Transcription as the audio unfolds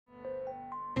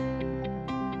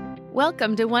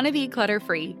Welcome to Wanna Be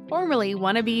Clutter-Free, formerly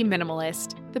Wanna Be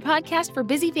Minimalist, the podcast for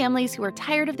busy families who are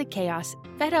tired of the chaos,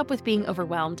 fed up with being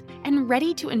overwhelmed, and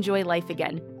ready to enjoy life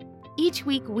again. Each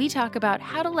week, we talk about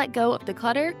how to let go of the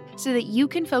clutter so that you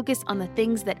can focus on the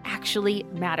things that actually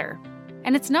matter.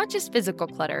 And it's not just physical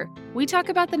clutter. We talk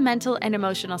about the mental and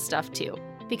emotional stuff too,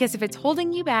 because if it's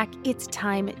holding you back, it's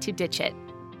time to ditch it.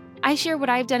 I share what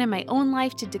I've done in my own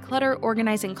life to declutter,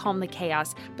 organize, and calm the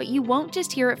chaos, but you won't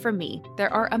just hear it from me.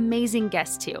 There are amazing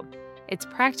guests too. It's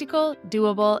practical,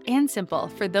 doable, and simple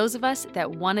for those of us that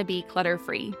want to be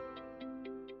clutter-free.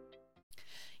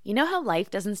 You know how life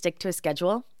doesn't stick to a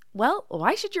schedule? Well,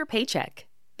 why should your paycheck?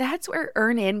 That's where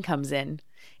EarnIn comes in.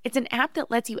 It's an app that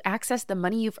lets you access the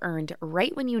money you've earned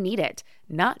right when you need it,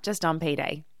 not just on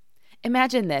payday.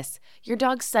 Imagine this, your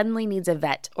dog suddenly needs a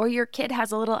vet, or your kid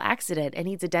has a little accident and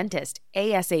needs a dentist,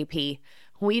 ASAP.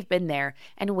 We've been there,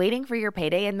 and waiting for your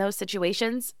payday in those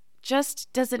situations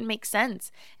just doesn't make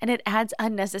sense, and it adds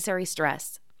unnecessary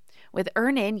stress. With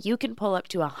EarnIn, you can pull up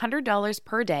to $100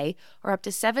 per day or up to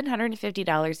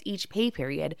 $750 each pay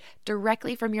period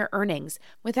directly from your earnings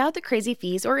without the crazy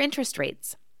fees or interest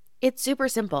rates. It's super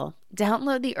simple.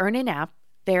 Download the EarnIn app,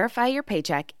 verify your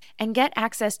paycheck, and get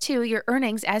access to your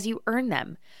earnings as you earn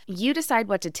them. You decide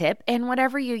what to tip, and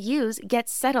whatever you use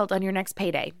gets settled on your next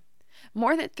payday.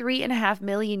 More than 3.5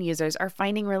 million users are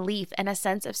finding relief and a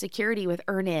sense of security with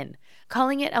EarnIn,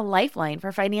 calling it a lifeline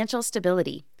for financial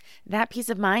stability. That peace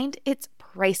of mind, it's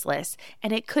priceless,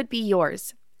 and it could be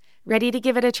yours. Ready to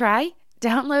give it a try?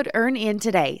 Download EarnIn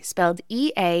today, spelled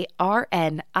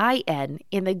EARNIN,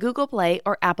 in the Google Play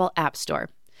or Apple App Store.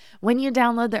 When you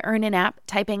download the EarnIn app,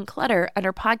 type in clutter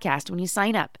under podcast when you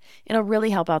sign up. It'll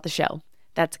really help out the show.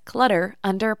 That's clutter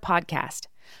under podcast.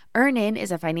 EarnIn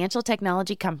is a financial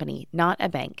technology company, not a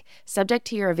bank. Subject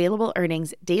to your available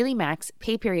earnings, daily max,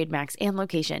 pay period max, and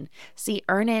location. See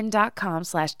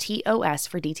earnin.com/TOS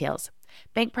for details.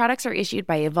 Bank products are issued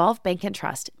by Evolve Bank and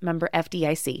Trust, member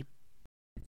FDIC.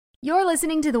 You're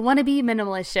listening to the Wanna Be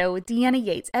Minimalist Show with Deanna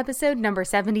Yates, episode number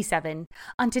 77.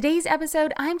 On today's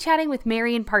episode, I'm chatting with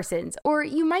Marian Parsons, or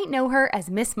you might know her as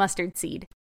Miss Mustard Seed.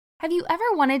 Have you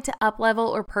ever wanted to up-level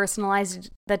or personalize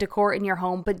the decor in your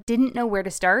home but didn't know where to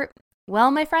start?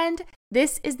 Well, my friend,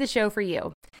 this is the show for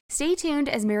you. Stay tuned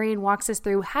as Marian walks us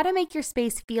through how to make your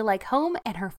space feel like home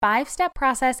and her 5-step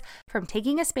process from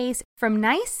taking a space from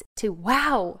nice to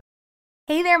wow.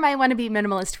 Hey there, my Wanna Be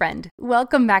Minimalist friend.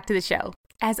 Welcome back to the show.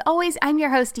 As always, I'm your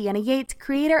host, Deanna Yates,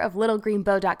 creator of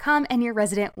LittleGreenBow.com and your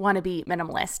resident wannabe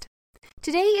minimalist.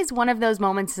 Today is one of those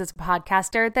moments as a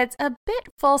podcaster that's a bit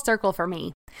full circle for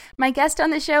me. My guest on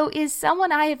the show is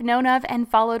someone I have known of and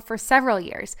followed for several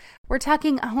years. We're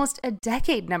talking almost a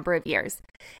decade number of years.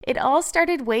 It all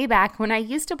started way back when I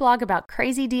used to blog about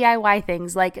crazy DIY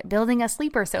things like building a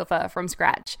sleeper sofa from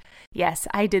scratch. Yes,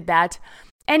 I did that.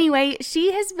 Anyway,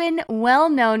 she has been well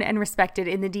known and respected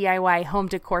in the DIY home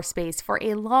decor space for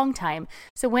a long time,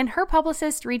 so when her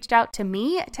publicist reached out to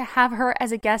me to have her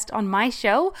as a guest on my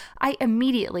show, I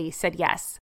immediately said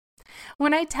yes.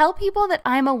 When I tell people that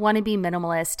I'm a wannabe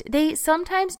minimalist, they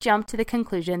sometimes jump to the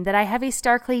conclusion that I have a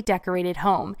starkly decorated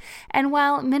home, and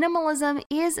while minimalism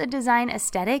is a design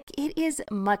aesthetic, it is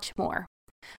much more.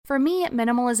 For me,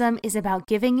 minimalism is about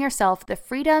giving yourself the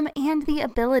freedom and the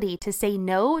ability to say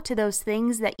no to those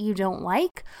things that you don't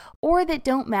like or that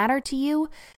don't matter to you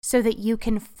so that you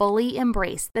can fully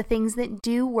embrace the things that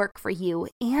do work for you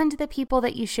and the people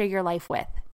that you share your life with.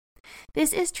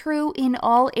 This is true in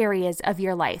all areas of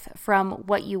your life, from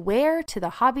what you wear to the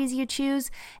hobbies you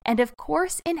choose, and of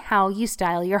course in how you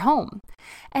style your home.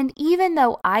 And even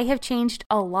though I have changed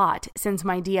a lot since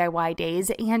my DIY days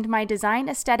and my design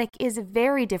aesthetic is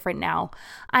very different now,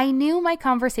 I knew my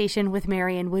conversation with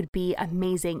Marian would be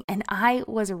amazing, and I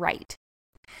was right.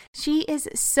 She is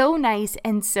so nice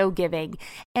and so giving,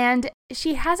 and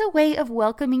she has a way of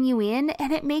welcoming you in,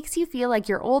 and it makes you feel like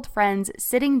your old friends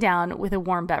sitting down with a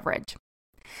warm beverage.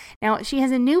 Now, she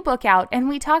has a new book out, and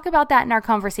we talk about that in our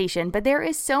conversation, but there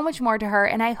is so much more to her,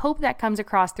 and I hope that comes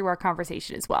across through our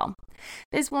conversation as well.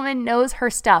 This woman knows her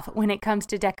stuff when it comes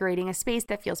to decorating a space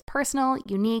that feels personal,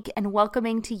 unique, and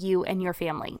welcoming to you and your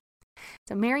family.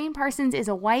 So Marian Parsons is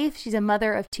a wife, she's a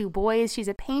mother of 2 boys, she's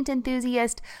a paint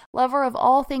enthusiast, lover of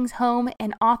all things home,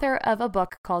 and author of a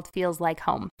book called Feels Like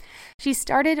Home. She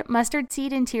started Mustard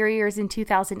Seed Interiors in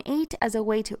 2008 as a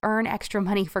way to earn extra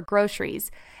money for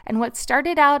groceries. And what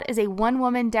started out as a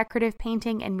one-woman decorative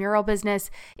painting and mural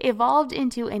business evolved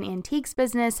into an antiques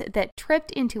business that tripped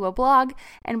into a blog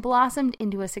and blossomed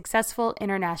into a successful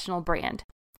international brand.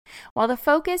 While the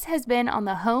focus has been on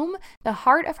the home, the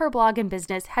heart of her blog and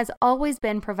business has always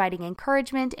been providing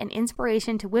encouragement and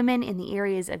inspiration to women in the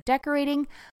areas of decorating,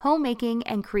 homemaking,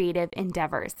 and creative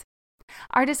endeavors.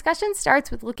 Our discussion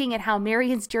starts with looking at how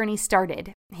Marian's journey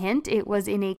started. Hint, it was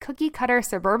in a cookie-cutter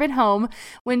suburban home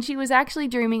when she was actually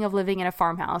dreaming of living in a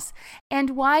farmhouse,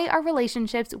 and why our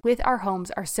relationships with our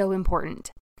homes are so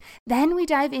important. Then we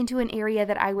dive into an area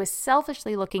that I was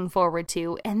selfishly looking forward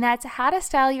to, and that's how to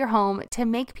style your home to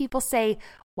make people say,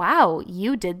 "Wow,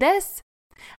 you did this?"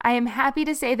 I am happy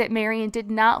to say that Marian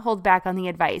did not hold back on the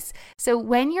advice. So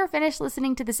when you're finished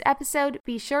listening to this episode,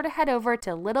 be sure to head over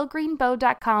to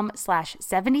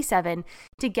littlegreenbow.com/77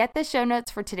 to get the show notes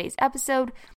for today's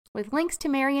episode with links to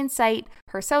Marian's site,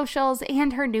 her socials,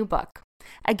 and her new book.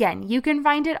 Again, you can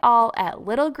find it all at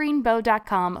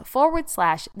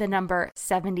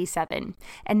littlegreenbow.com/77.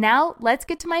 And now let's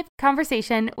get to my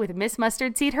conversation with Miss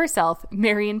Mustard Seed herself,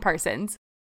 Marian Parsons.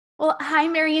 Well, hi,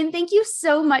 Marian. Thank you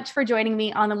so much for joining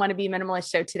me on the Wanna Be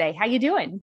Minimalist show today. How you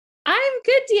doing? I'm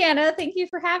good, Deanna. Thank you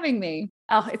for having me.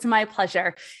 Oh, it's my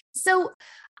pleasure. So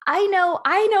I know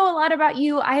a lot about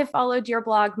you. I have followed your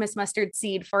blog, Miss Mustard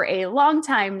Seed, for a long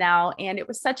time now, and it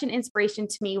was such an inspiration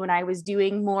to me when I was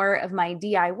doing more of my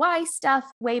DIY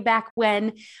stuff way back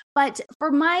when. But for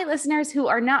my listeners who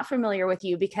are not familiar with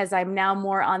you, because I'm now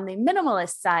more on the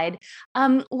minimalist side,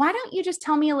 why don't you just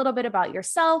tell me a little bit about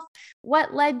yourself?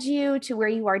 What led you to where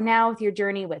you are now with your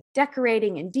journey with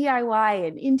decorating and DIY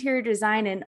and interior design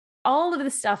and all of the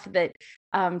stuff that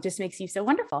just makes you so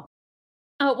wonderful?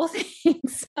 Oh, well,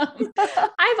 thanks.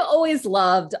 I've always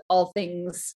loved all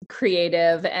things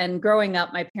creative, and growing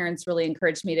up, my parents really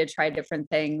encouraged me to try different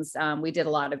things. We did a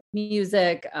lot of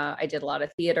music. I did a lot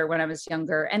of theater when I was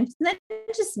younger, and then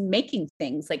just making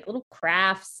things like little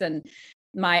crafts. And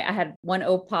I had one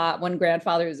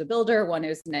grandfather who's a builder, one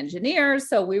who's an engineer.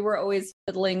 So we were always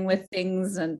fiddling with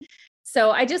things. And so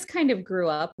I just kind of grew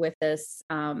up with this,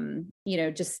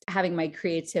 just having my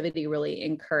creativity really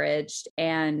encouraged.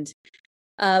 And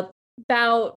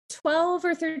about 12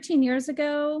 or 13 years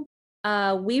ago,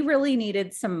 we really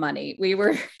needed some money. We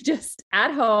were just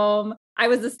at home. I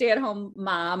was a stay-at-home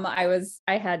mom. I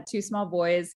had two small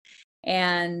boys,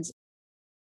 and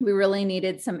we really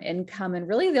needed some income. And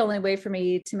really the only way for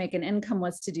me to make an income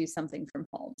was to do something from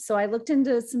home. So I looked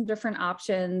into some different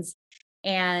options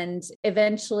and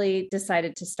eventually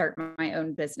decided to start my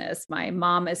own business. My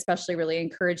mom especially really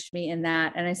encouraged me in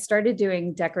that. And I started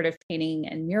doing decorative painting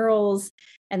and murals.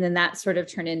 And then that sort of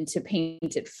turned into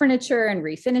painted furniture and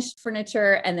refinished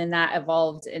furniture. And then that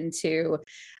evolved into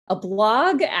a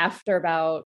blog after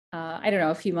about,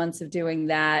 a few months of doing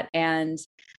that. And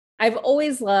I've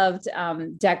always loved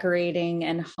decorating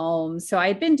and homes. So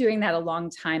I'd been doing that a long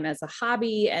time as a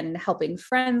hobby and helping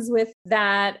friends with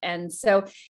that. And so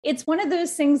it's one of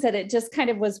those things that it just kind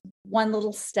of was one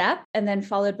little step and then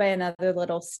followed by another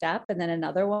little step and then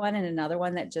another one and another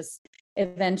one that just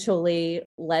eventually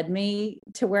led me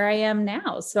to where I am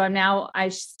now. So I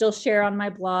still share on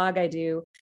my blog. I do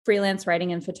freelance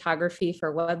writing and photography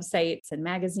for websites and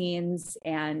magazines.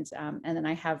 And then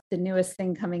I have the newest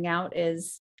thing coming out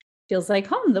is Feels Like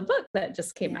Home, the book that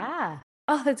just came out.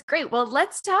 Oh, that's great. Well,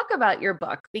 let's talk about your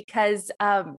book because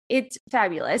it's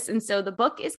fabulous. And so the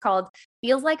book is called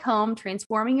Feels Like Home,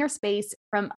 Transforming Your Space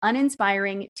from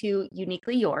Uninspiring to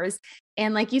Uniquely Yours.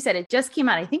 And like you said, it just came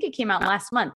out. I think it came out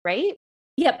last month, right?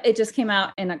 Yep. It just came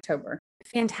out in October.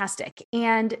 Fantastic.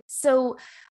 And so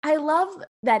I love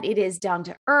that it is down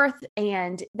to earth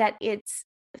and that it's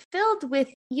filled with,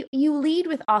 you lead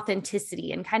with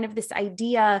authenticity and kind of this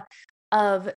idea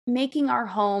of making our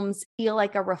homes feel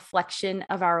like a reflection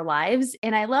of our lives.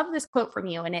 And I love this quote from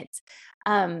you, and it's,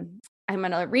 I'm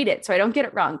going to read it so I don't get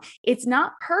it wrong. It's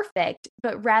not perfect,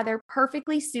 but rather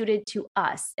perfectly suited to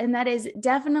us. And that is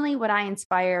definitely what I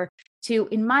inspire to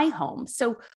in my home.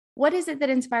 So what is it that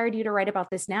inspired you to write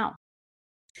about this now?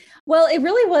 Well, it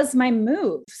really was my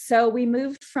move. So we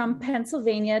moved from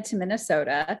Pennsylvania to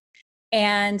Minnesota.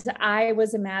 And I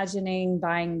was imagining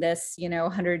buying this,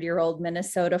 100-year-old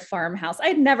Minnesota farmhouse.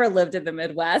 I'd never lived in the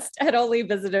Midwest. I had only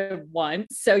visited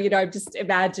once. So, I'm just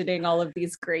imagining all of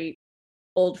these great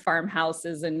old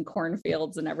farmhouses and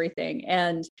cornfields and everything.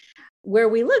 And where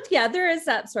we lived, there is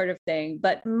that sort of thing.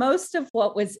 But most of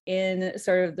what was in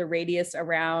sort of the radius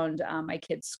around my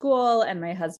kids' school and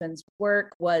my husband's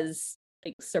work was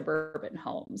like suburban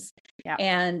homes. Yeah.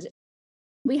 And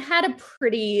we had a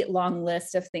pretty long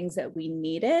list of things that we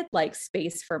needed, like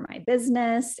space for my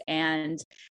business. And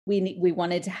we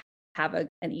wanted to have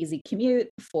an easy commute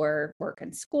for work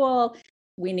and school.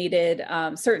 We needed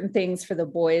certain things for the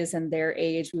boys and their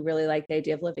age. We really liked the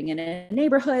idea of living in a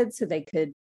neighborhood so they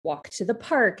could walk to the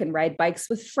park and ride bikes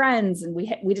with friends. And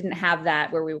we didn't have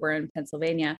that where we were in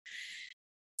Pennsylvania.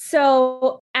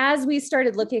 So as we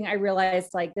started looking, I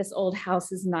realized like this old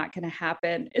house is not going to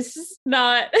happen. It's just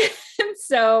not. And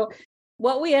so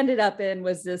what we ended up in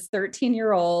was this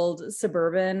 13-year-old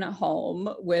suburban home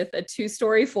with a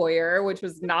 2-story foyer, which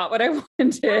was not what I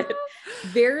wanted.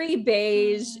 Very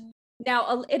beige.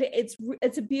 Now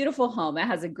it's a beautiful home. It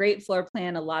has a great floor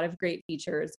plan, a lot of great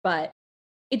features, but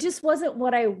it just wasn't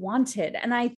what I wanted.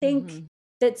 And I think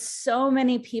that so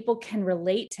many people can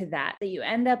relate to that you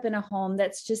end up in a home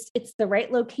that's just, it's the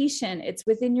right location. It's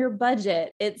within your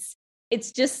budget. It's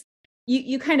just,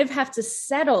 you kind of have to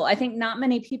settle. I think not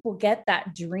many people get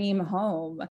that dream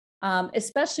home,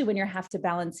 especially when you have to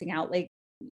balancing out like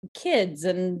kids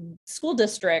and school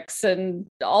districts and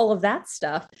all of that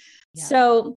stuff. Yeah.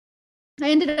 So I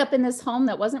ended up in this home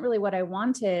that wasn't really what I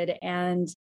wanted. And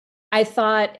I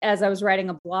thought, as I was writing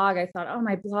a blog, I thought, oh,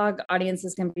 my blog audience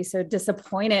is going to be so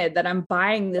disappointed that I'm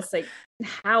buying this like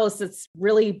house that's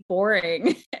really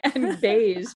boring and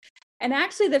beige. And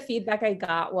actually the feedback I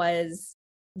got was,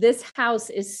 this house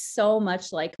is so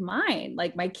much like mine.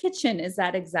 Like my kitchen is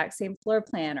that exact same floor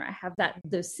plan, or I have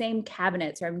those same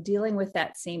cabinets, or I'm dealing with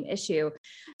that same issue.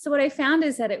 So what I found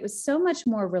is that it was so much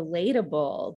more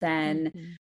relatable than,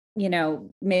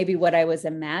 maybe what I was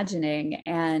imagining.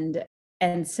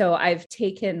 And so I've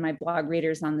taken my blog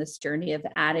readers on this journey of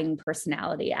adding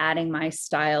personality, adding my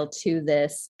style to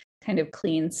this kind of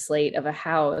clean slate of a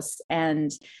house. And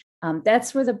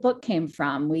that's where the book came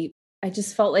from. I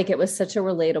just felt like it was such a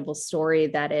relatable story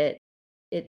that it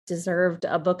deserved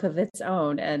a book of its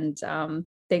own. And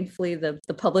thankfully the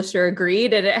publisher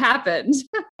agreed and it happened.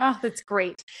 Oh, that's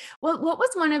great. Well, what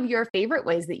was one of your favorite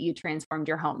ways that you transformed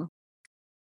your home?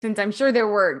 Since I'm sure there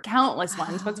were countless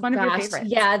ones. What's one of your favorites?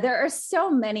 Yeah, there are so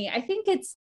many. I think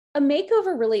a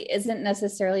makeover really isn't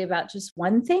necessarily about just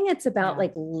one thing. It's about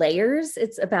like layers.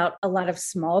 It's about a lot of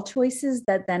small choices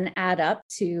that then add up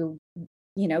to,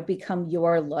 become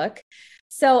your look.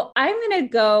 So I'm going to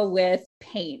go with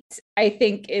paint, I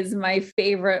think is my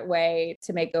favorite way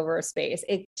to make over a space.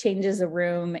 It changes a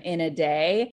room in a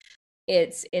day.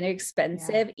 It's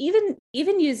inexpensive, even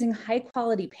using high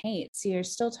quality paints. You're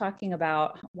still talking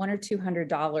about $100 or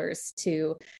 $200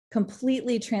 to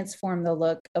completely transform the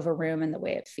look of a room and the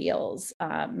way it feels,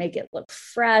 make it look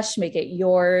fresh, make it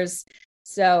yours.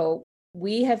 So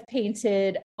we have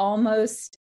painted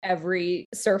almost every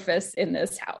surface in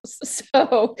this house.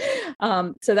 So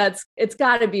it's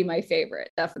got to be my favorite.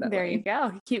 Definitely. There you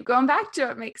go. Keep going back to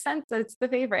it. Makes sense that it's the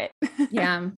favorite.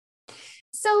 Yeah.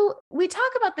 So we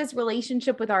talk about this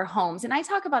relationship with our homes, and I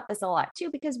talk about this a lot too,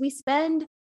 because we spend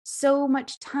so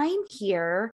much time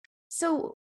here.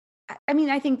 So, I mean,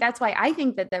 I think that's why I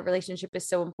think that relationship is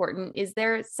so important. Is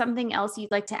there something else you'd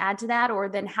like to add to that? Or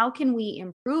then how can we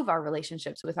improve our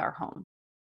relationships with our home?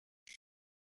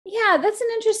 Yeah, that's an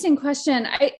interesting question.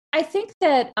 I think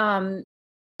that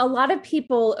a lot of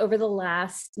people over the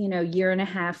last, year and a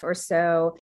half or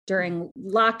so, during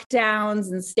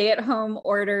lockdowns and stay-at-home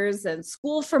orders and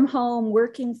school from home,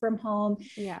 working from home,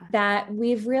 that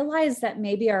we've realized that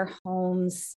maybe our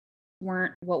homes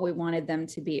weren't what we wanted them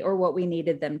to be or what we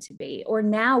needed them to be. Or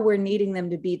now we're needing them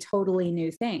to be totally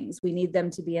new things. We need them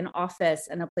to be an office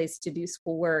and a place to do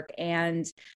schoolwork and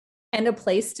a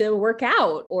place to work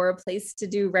out or a place to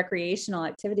do recreational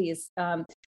activities.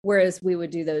 Whereas we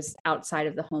would do those outside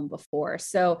of the home before.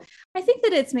 So I think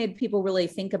that it's made people really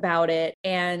think about it.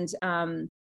 And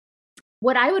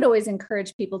what I would always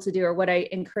encourage people to do, or what I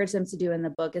encourage them to do in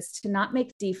the book, is to not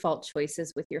make default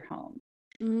choices with your home.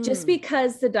 Just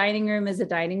because the dining room is a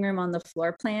dining room on the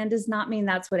floor plan does not mean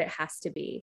that's what it has to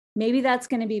be. Maybe that's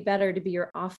going to be better to be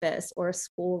your office or a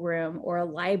schoolroom or a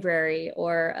library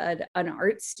or an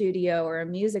art studio or a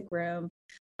music room.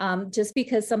 Just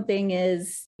because something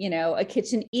is, a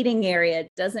kitchen eating area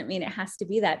doesn't mean it has to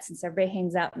be that. Since everybody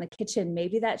hangs out in the kitchen,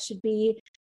 maybe that should be,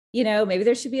 maybe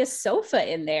there should be a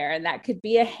sofa in there and that could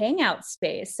be a hangout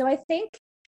space. So I think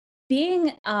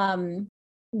being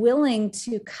willing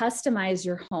to customize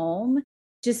your home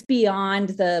just beyond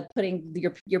the putting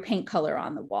your paint color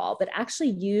on the wall, but actually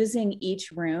using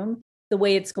each room the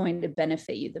way it's going to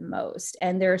benefit you the most.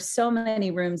 And there are so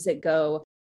many rooms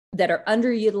that are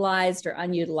underutilized or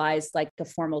unutilized, like a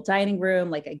formal dining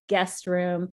room, like a guest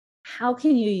room. How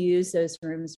can you use those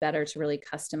rooms better to really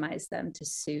customize them to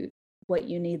suit what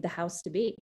you need the house to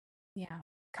be? Yeah.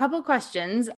 Couple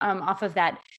questions off of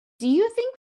that. Do you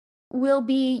think we'll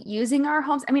be using our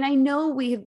homes? I mean, I know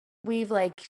we've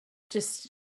like just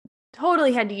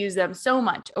totally had to use them so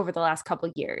much over the last couple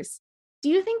of years. Do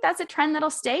you think that's a trend that'll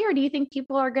stay, or do you think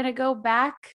people are going to go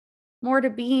back more to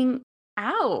being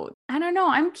out? I don't know.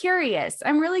 I'm curious.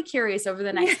 I'm really curious over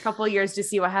the next couple of years to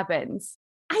see what happens.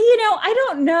 I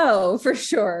don't know for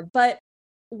sure, but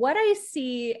what I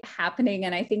see happening,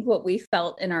 and I think what we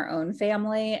felt in our own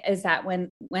family, is that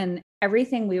when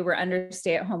everything, we were under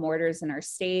stay-at-home orders in our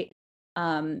state.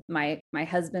 My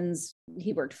husband's,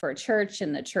 he worked for a church,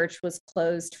 and the church was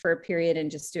closed for a period and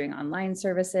just doing online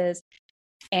services.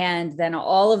 And then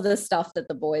all of the stuff that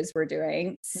the boys were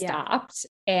doing stopped.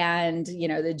 And,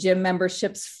 the gym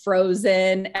memberships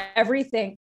frozen,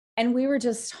 everything. And we were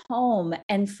just home.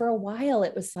 And for a while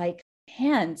it was like,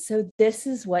 man, so this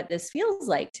is what this feels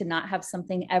like, to not have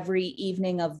something every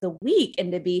evening of the week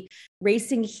and to be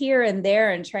racing here and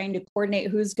there and trying to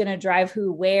coordinate who's going to drive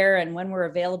who where and when we're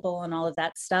available and all of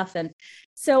that stuff. And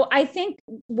so I think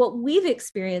what we've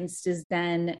experienced is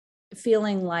then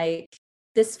feeling like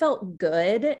this felt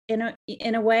good in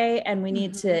a way, and we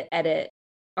need to edit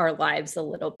our lives a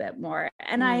little bit more.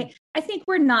 And I think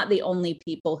we're not the only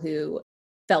people who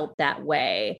felt that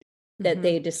way, that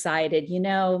they decided,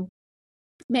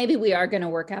 maybe we are going to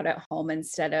work out at home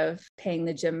instead of paying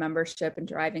the gym membership and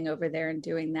driving over there and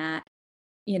doing that.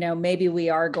 Maybe we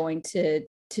are going to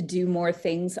do more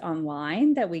things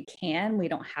online that we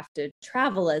don't have to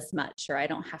travel as much, or I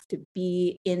don't have to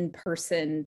be in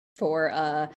person for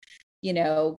a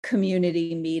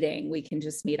community meeting. We can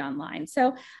just meet online.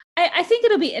 So I think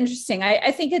it'll be interesting.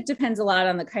 I think it depends a lot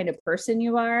on the kind of person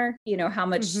you are, how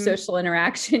much social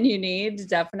interaction you need,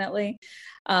 definitely.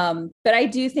 But I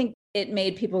do think it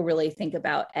made people really think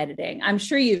about editing. I'm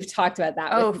sure you've talked about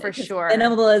that. Oh, for sure.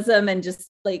 Minimalism, and just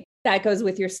like that goes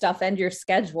with your stuff and your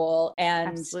schedule. And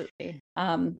absolutely.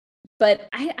 But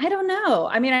I don't know.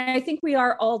 I mean, I think we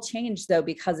are all changed though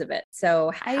because of it.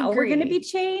 So how we're going to be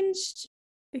changed?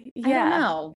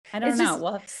 Yeah. I don't know.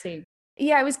 We'll have to see.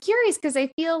 Yeah, I was curious because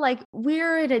I feel like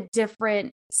we're at a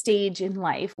different stage in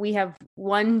life. We have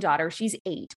one daughter, she's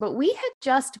 8, but we had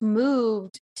just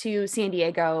moved to San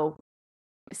Diego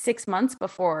 6 months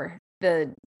before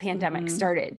the pandemic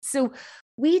started. So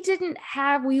we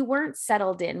weren't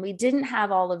settled in. We didn't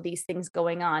have all of these things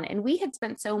going on. And we had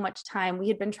spent so much time. We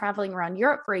had been traveling around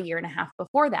Europe for a year and a half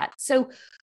before that. So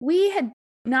we had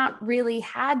not really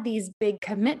had these big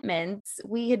commitments.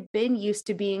 We had been used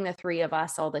to being the 3 of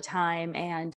us all the time.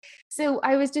 And so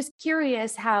I was just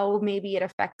curious how maybe it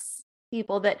affects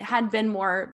people that had been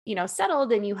more,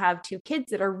 settled, and you have 2 kids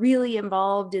that are really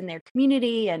involved in their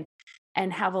community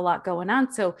and have a lot going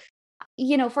on. So,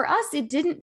 for us, it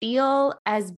didn't feel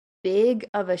as big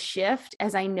of a shift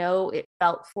as I know it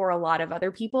felt for a lot of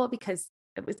other people, because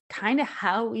it was kind of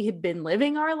how we had been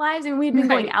living our lives, and we'd been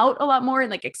going out a lot more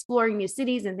and like exploring new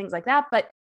cities and things like that. But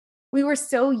we were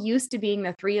so used to being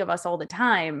the 3 of us all the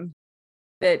time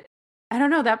that I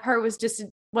don't know, that part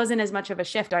wasn't as much of a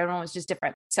shift. I don't know. It was just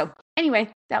different. So anyway,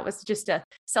 that was just a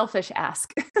selfish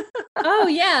ask. Oh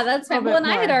yeah, that's fine. Well, and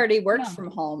I had already worked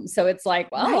from home. So it's like,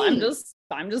 well, I'm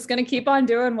just going to keep on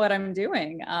doing what I'm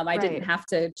doing. I didn't have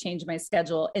to change my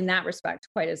schedule in that respect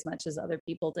quite as much as other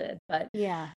people did, but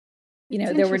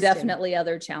there were definitely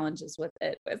other challenges with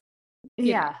it, with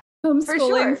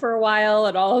homeschooling for a while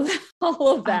and all of that.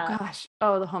 Oh gosh.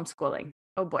 Oh, the homeschooling.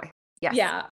 Oh boy. Yes.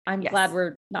 Yeah. I'm glad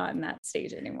we're not in that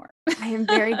stage anymore. I am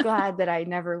very glad that I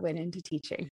never went into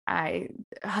teaching. I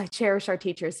cherish our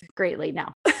teachers greatly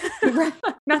now.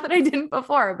 Not that I didn't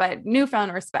before, but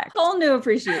newfound respect. Whole new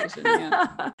appreciation.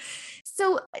 Yeah.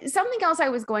 So something else I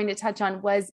was going to touch on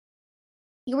was,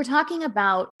 you were talking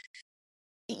about,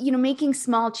 making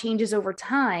small changes over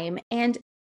time. And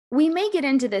we may get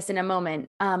into this in a moment,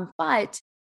 but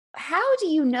how do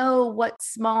you know what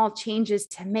small changes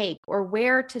to make, or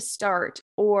where to start,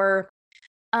 or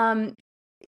how do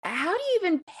you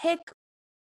even pick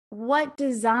what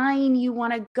design you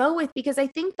want to go with? Because I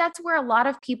think that's where a lot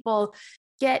of people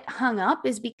get hung up,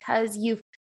 is because you've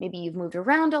moved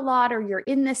around a lot, or you're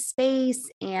in this space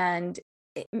and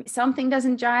something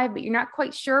doesn't jive, but you're not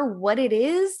quite sure what it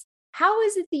is. How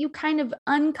is it that you kind of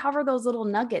uncover those little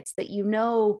nuggets that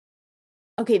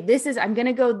okay, I'm going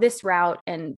to go this route,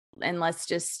 and let's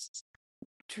just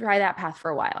try that path for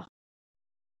a while?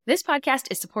 This podcast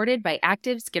is supported by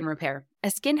Active Skin Repair, a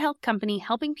skin health company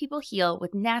helping people heal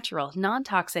with natural,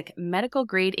 non-toxic,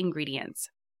 medical-grade ingredients.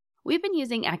 We've been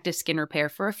using Active Skin Repair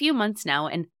for a few months now,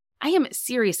 and I am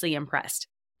seriously impressed.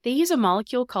 They use a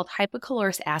molecule called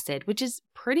hypochlorous acid, which is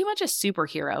pretty much a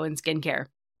superhero in skincare.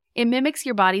 It mimics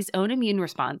your body's own immune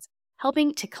response,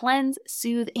 helping to cleanse,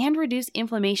 soothe, and reduce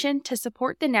inflammation to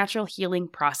support the natural healing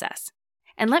process.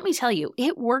 And let me tell you,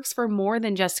 it works for more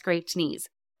than just scraped knees.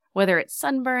 Whether it's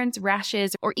sunburns,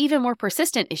 rashes, or even more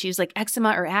persistent issues like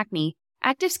eczema or acne,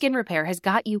 Active Skin Repair has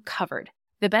got you covered.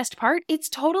 The best part? It's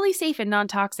totally safe and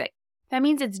non-toxic. That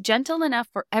means it's gentle enough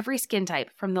for every skin type,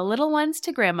 from the little ones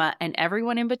to grandma and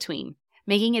everyone in between,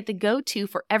 making it the go-to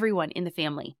for everyone in the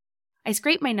family. I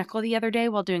scraped my knuckle the other day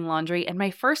while doing laundry, and my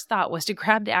first thought was to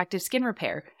grab the Active Skin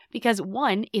Repair because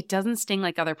 1, it doesn't sting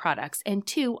like other products, and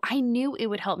 2, I knew it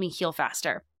would help me heal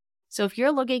faster. So if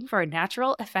you're looking for a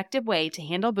natural, effective way to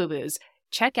handle boo-boos,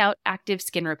 check out Active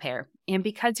Skin Repair. And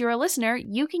because you're a listener,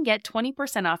 you can get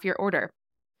 20% off your order.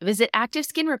 Visit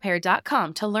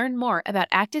ActiveSkinRepair.com to learn more about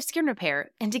Active Skin Repair,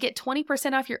 and to get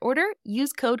 20% off your order,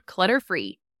 use code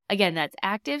CLUTTERFREE. Again, that's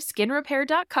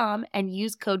ActiveSkinRepair.com and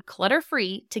use code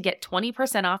CLUTTERFREE to get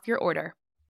 20% off your order.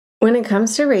 When it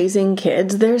comes to raising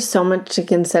kids, there's so much to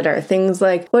consider. Things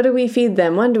like, what do we feed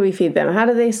them? When do we feed them? How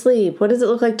do they sleep? What does it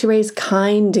look like to raise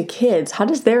kind kids? How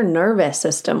does their nervous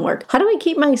system work? How do I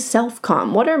keep myself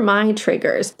calm? What are my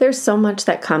triggers? There's so much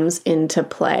that comes into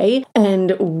play,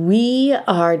 and we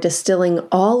are distilling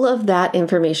all of that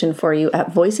information for you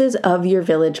at Voices of Your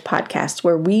Village podcast,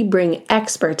 where we bring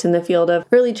experts in the field of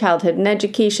early childhood and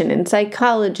education and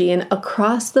psychology and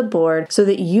across the board so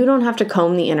that you don't have to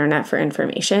comb the internet for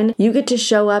information. You get to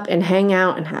show up and hang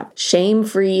out and have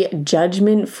shame-free,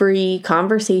 judgment-free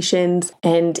conversations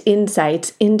and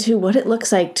insights into what it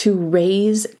looks like to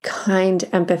raise kind,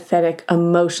 empathetic,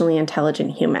 emotionally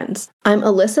intelligent humans. I'm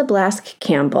Alyssa Blask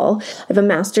Campbell. I have a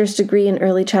master's degree in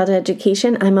early childhood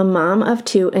education. I'm a mom of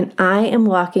 2, and I am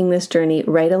walking this journey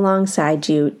right alongside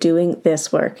you doing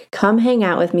this work. Come hang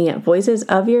out with me at Voices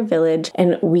of Your Village,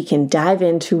 and we can dive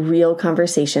into real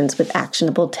conversations with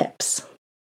actionable tips.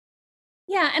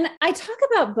 Yeah. And I talk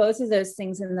about both of those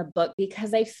things in the book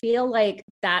because I feel like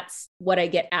that's what I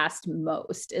get asked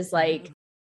most is like,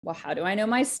 well, how do I know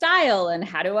my style? And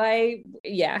how do I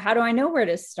know where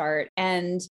to start?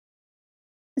 And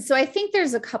so I think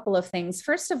there's a couple of things.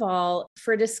 First of all,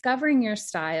 for discovering your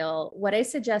style, what I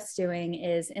suggest doing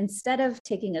is, instead of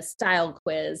taking a style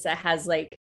quiz that has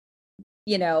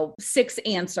 6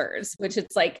 answers, which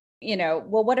it's like,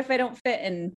 well, what if I don't fit?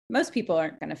 And most people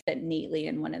aren't going to fit neatly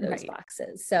in one of those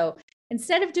boxes. So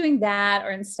instead of doing that, or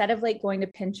instead of going to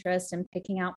Pinterest and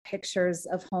picking out pictures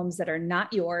of homes that are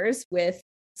not yours with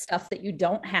stuff that you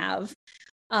don't have,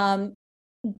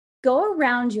 go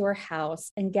around your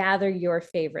house and gather your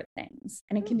favorite things.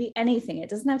 And it can be anything.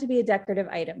 It doesn't have to be a decorative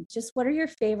item. Just what are your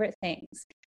favorite things?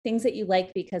 Things that you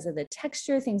like because of the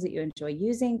texture, things that you enjoy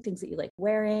using, things that you like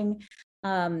wearing,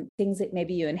 things that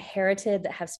maybe you inherited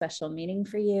that have special meaning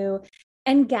for you,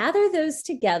 and gather those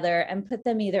together and put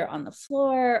them either on the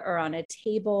floor or on a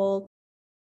table.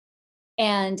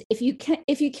 And if you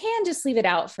can just leave it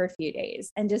out for a few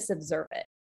days and just observe it.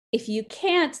 If you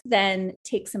can't, then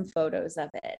take some photos of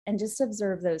it and just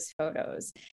observe those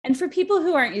photos. And for people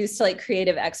who aren't used to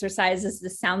creative exercises,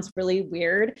 this sounds really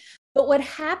weird, but what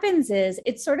happens is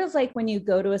it's sort of like when you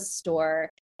go to a store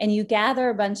and you gather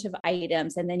a bunch of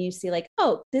items and then you see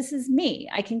oh, this is me.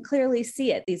 I can clearly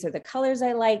see it. These are the colors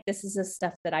I like. This is the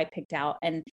stuff that I picked out.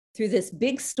 And through this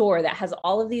big store that has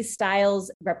all of these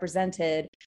styles represented,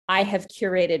 I have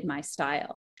curated my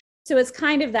style. So it's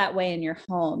kind of that way in your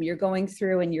home. You're going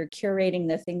through and you're curating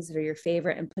the things that are your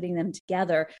favorite and putting them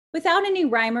together without any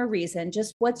rhyme or reason,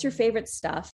 just what's your favorite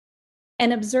stuff,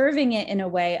 and observing it in a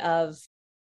way of,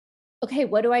 okay,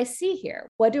 what do I see here?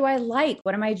 What do I like?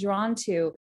 What am I drawn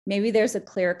to? Maybe there's a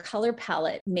clear color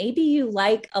palette. Maybe you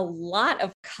like a lot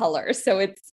of color. So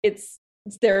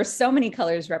there are so many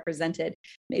colors represented.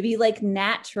 Maybe you like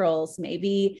naturals.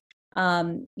 Maybe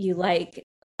you like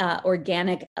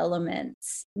organic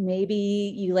elements.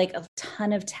 Maybe you like a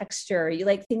ton of texture. You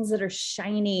like things that are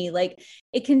shiny.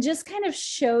 It can just kind of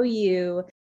show you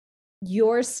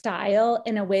your style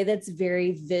in a way that's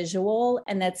very visual,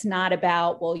 and that's not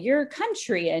about, well, you're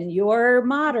country and you're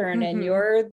modern and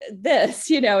you're this,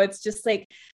 it's just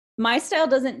my style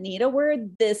doesn't need a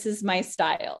word. This is my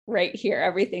style right here,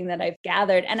 everything that I've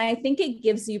gathered. And I think it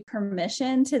gives you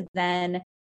permission to then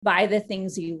buy the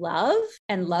things you love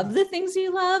and love the things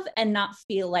you love, and not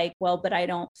feel like, well, but I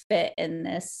don't fit in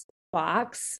this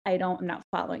box. I'm not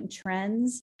following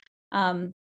trends.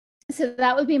 So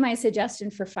that would be my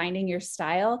suggestion for finding your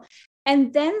style.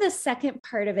 And then the second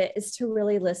part of it is to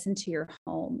really listen to your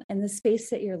home and the space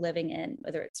that you're living in,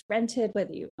 whether it's rented,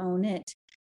 whether you own it.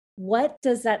 What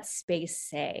does that space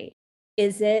say?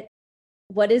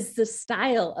 What is the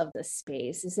style of the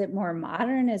space? Is it more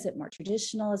modern? Is it more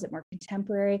traditional? Is it more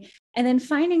contemporary? And then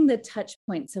finding the touch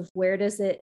points of where does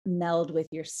it meld with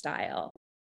your style?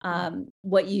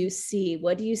 What do you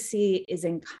see is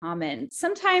in common?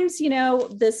 Sometimes,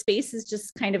 the space is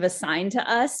just kind of assigned to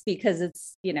us because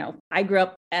it's, I grew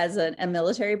up as a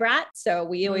military brat. So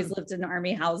we always lived in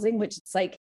army housing, which it's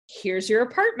here's your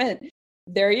apartment.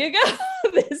 There you go.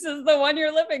 This is the one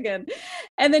you're living in.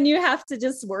 And then you have to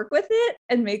just work with it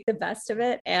and make the best of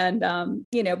it. And,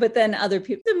 but then other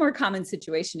people, the more common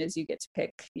situation is you get to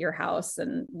pick your house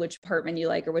and which apartment you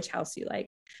like or which house you like.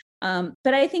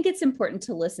 But I think it's important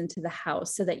to listen to the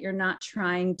house so that you're not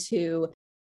trying to,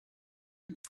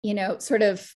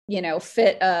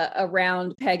 fit a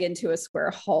round peg into a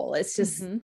square hole. It's just,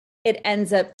 it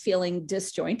ends up feeling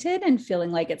disjointed and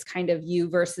feeling like it's kind of you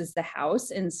versus the house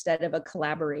instead of a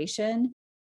collaboration.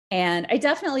 And I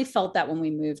definitely felt that when we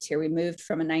moved here. We moved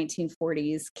from a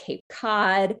 1940s Cape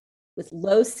Cod with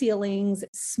low ceilings,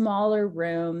 smaller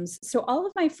rooms. So all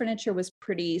of my furniture was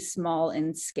pretty small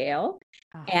in scale.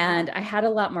 And I had a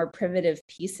lot more primitive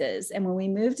pieces. And when we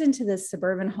moved into this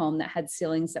suburban home that had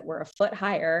ceilings that were a foot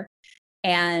higher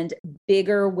and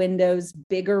bigger windows,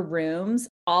 bigger rooms,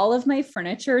 all of my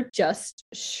furniture just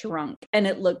shrunk and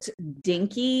it looked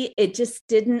dinky. It just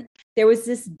didn't, there was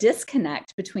this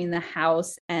disconnect between the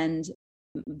house and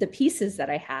the pieces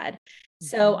that I had.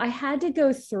 So I had to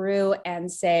go through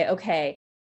and say, okay,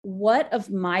 what of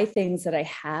my things that I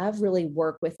have really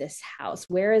work with this house?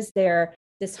 Where is there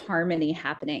this harmony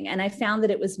happening? And I found that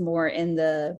it was more in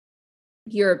the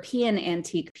European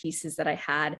antique pieces that I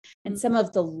had, and some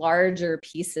of the larger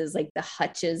pieces like the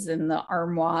hutches and the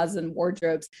armoires and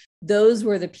wardrobes. Those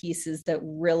were the pieces that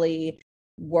really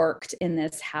worked in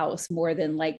this house more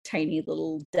than like tiny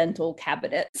little dental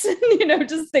cabinets,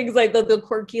 just things like the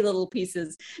quirky little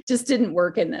pieces just didn't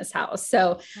work in this house.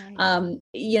 So,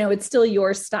 it's still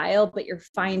your style, but you're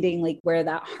finding like where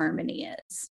that harmony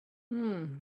is.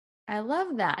 I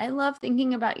love that. I love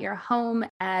thinking about your home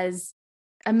as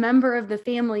a member of the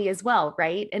family as well,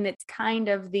 right? And it's kind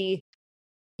of the,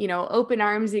 open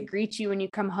arms that greet you when you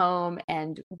come home,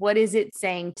 and what is it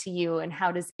saying to you, and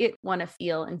how does it want to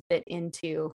feel and fit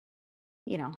into,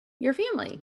 your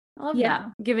family. I love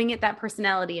that. Giving it that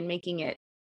personality and making it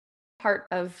part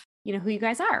of, who you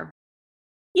guys are.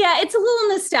 Yeah, it's a little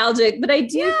nostalgic, but I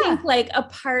do think like a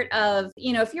part of,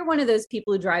 if you're one of those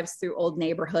people who drives through old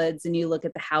neighborhoods and you look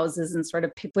at the houses and sort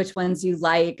of pick which ones you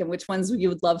like and which ones you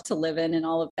would love to live in and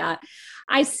all of that,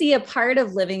 I see a part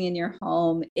of living in your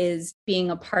home is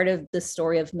being a part of the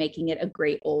story of making it a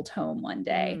great old home one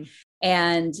day.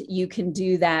 And you can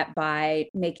do that by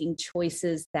making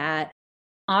choices that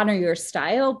honor your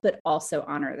style, but also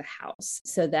honor the house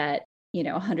so that,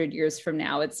 100 years from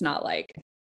now, it's not like,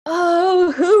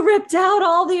 oh, who ripped out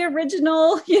all the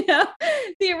original,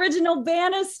 the original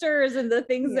banisters and the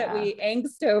things that we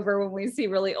angst over when we see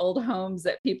really old homes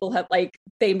that people have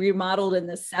they remodeled in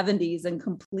the 70s and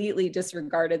completely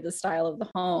disregarded the style of the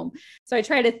home. So I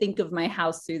try to think of my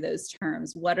house through those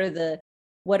terms. What are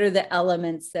the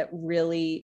elements that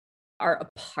really are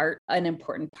an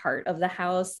important part of the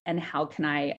house, and how can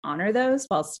I honor those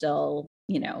while still,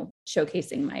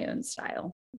 showcasing my own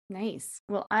style? Nice.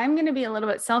 Well, I'm going to be a little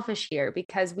bit selfish here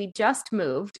because we just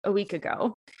moved a week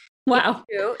ago. Wow.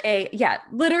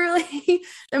 Literally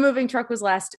the moving truck was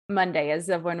last Monday as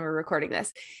of when we're recording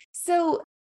this. So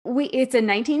it's a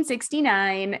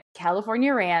 1969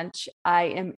 California ranch. I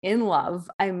am in love.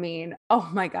 I mean, oh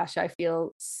my gosh, I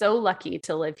feel so lucky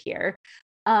to live here.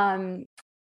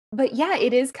 But yeah,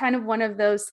 it is kind of one of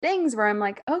those things where I'm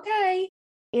like, okay,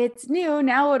 it's new.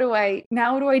 Now what do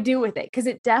I do with it? Because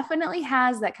it definitely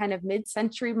has that kind of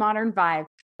mid-century modern vibe,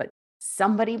 but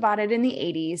somebody bought it in the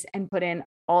 80s and put in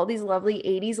all these lovely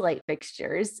 80s light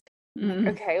fixtures.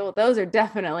 Okay, well, those are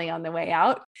definitely on the way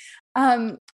out.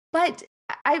 But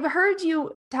I've heard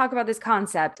you talk about this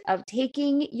concept of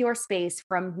taking your space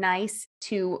from nice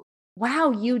to,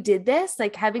 wow, you did this,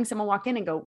 like having someone walk in and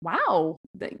go, wow,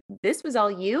 this was all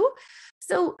you.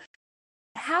 So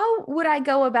how would I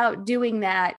go about doing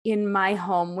that in my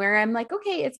home where I'm like,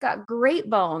 okay, it's got great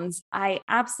bones. I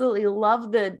absolutely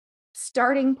love the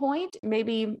starting point.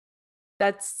 Maybe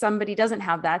that's somebody doesn't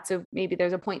have that. So maybe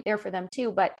there's a point there for them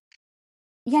too. But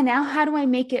yeah, now how do I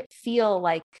make it feel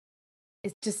like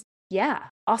it's just,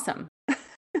 awesome.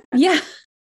 Yeah.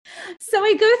 So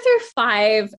I go through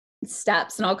 5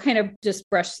 steps and I'll kind of just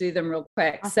brush through them real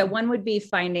quick. Awesome. So one would be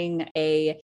finding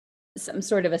some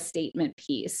sort of a statement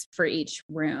piece for each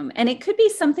room. And it could be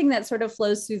something that sort of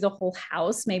flows through the whole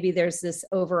house. Maybe there's this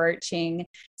overarching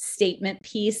statement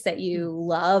piece that you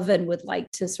love and would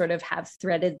like to sort of have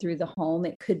threaded through the home.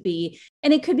 It could be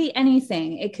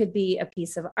anything. It could be a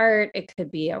piece of art. It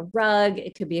could be a rug.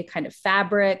 It could be a kind of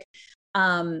fabric.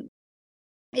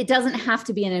 It doesn't have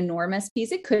to be an enormous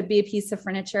piece. It could be a piece of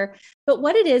furniture, but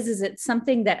what it is it's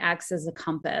something that acts as a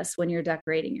compass when you're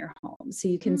decorating your home. So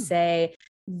you can say,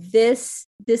 this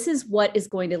is what is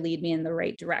going to lead me in the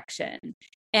right direction.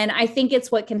 And I think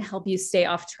it's what can help you stay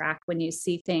off track when you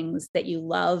see things that you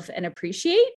love and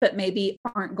appreciate, but maybe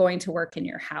aren't going to work in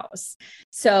your house.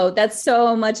 So that's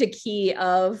so much a key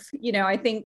of, I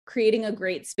think creating a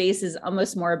great space is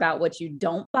almost more about what you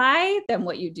don't buy than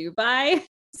what you do buy.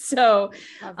 So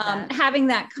having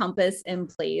that compass in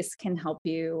place can help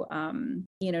you,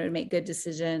 to make good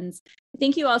decisions. I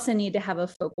think you also need to have a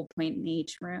focal point in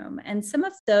each room. And some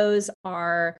of those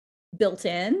are built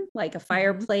in, like a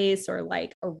fireplace or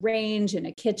like a range in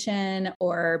a kitchen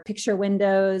or picture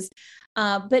windows.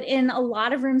 But in a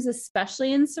lot of rooms,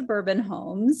 especially in suburban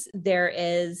homes, there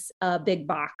is a big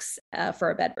box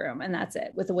for a bedroom, and that's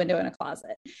it, with a window and a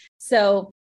closet.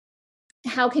 So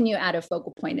how can you add a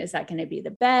focal point? Is that going to be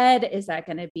the bed? Is that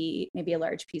going to be maybe a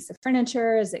large piece of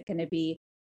furniture? Is it going to be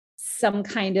some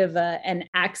kind of an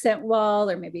accent wall,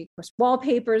 or maybe, of course,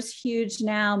 wallpaper is huge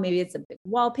now. Maybe it's a big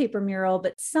wallpaper mural,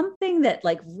 but something that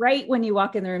like right when you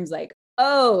walk in the room is like,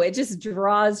 oh, it just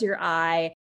draws your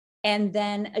eye. And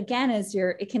then again,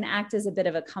 it can act as a bit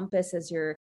of a compass as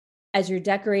you're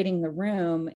decorating the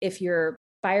room. If your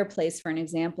fireplace, for an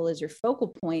example, is your focal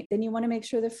point, then you want to make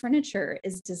sure the furniture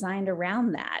is designed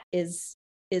around that, is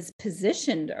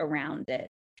positioned around it.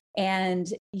 And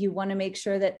you want to make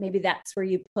sure that maybe that's where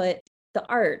you put the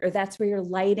art, or that's where your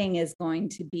lighting is going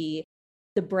to be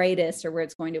the brightest, or where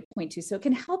it's going to point to. So it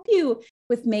can help you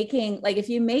with making, like, if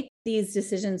you make these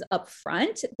decisions up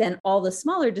front, then all the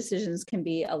smaller decisions can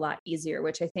be a lot easier,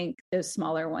 which I think those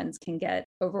smaller ones can get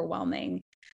overwhelming.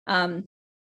 And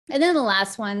then the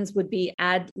last ones would be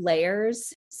add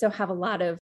layers. So have a lot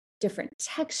of different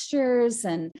textures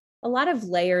and a lot of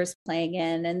layers playing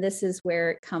in. And this is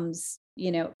where it comes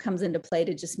into play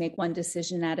to just make one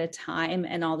decision at a time,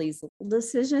 and all these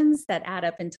decisions that add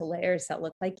up into layers that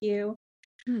look like you.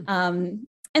 And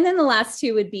then the last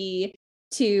two would be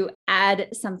to add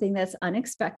something that's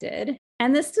unexpected.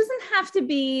 And this doesn't have to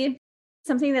be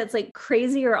something that's like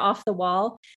crazy or off the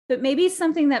wall, but maybe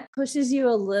something that pushes you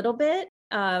a little bit.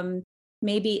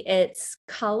 Maybe it's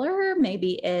color,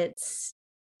 maybe it's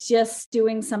just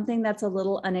doing something that's a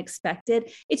little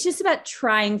unexpected. It's just about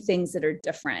trying things that are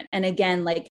different. And again,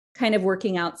 like kind of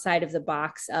working outside of the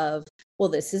box of, well,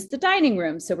 this is the dining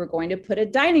room, so we're going to put a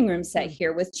dining room set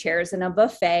here with chairs and a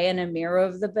buffet and a mirror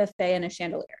of the buffet and a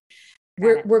chandelier.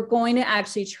 We're going to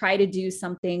actually try to do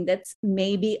something that's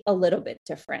maybe a little bit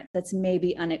different, that's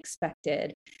maybe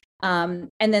unexpected.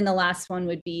 And then the last one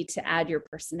would be to add your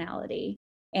personality.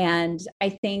 And I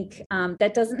think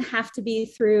that doesn't have to be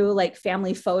through like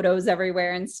family photos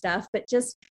everywhere and stuff, but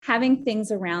just having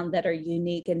things around that are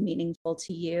unique and meaningful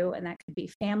to you. And that could be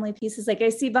family pieces. Like I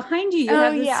see behind you, you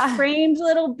have this framed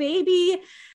little baby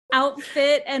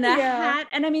outfit and a hat.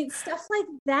 And I mean, stuff like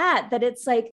that it's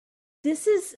like, this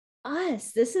is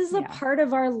us. This is a part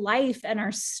of our life and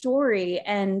our story.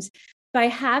 And by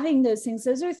having those things,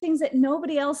 those are things that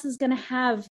nobody else is going to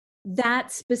have,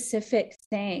 that specific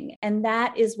thing. And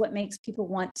that is what makes people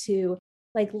want to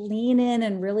like lean in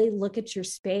and really look at your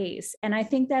space. And I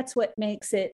think that's what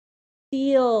makes it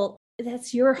feel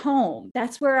that's your home.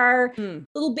 That's where our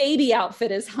little baby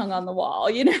outfit is hung on the wall.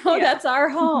 That's our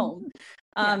home.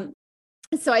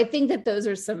 So I think that those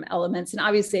are some elements, and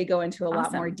obviously I go into a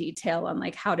lot more detail on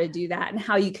like how to do that and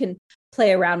how you can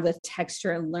play around with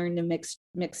texture and learn to mix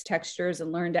textures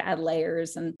and learn to add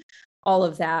layers and all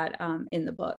of that in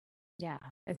the book. Yeah,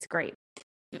 it's great.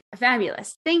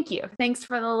 Fabulous. Thank you. Thanks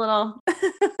for the little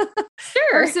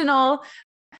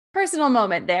personal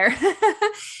moment there.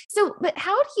 So, but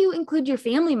how do you include your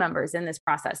family members in this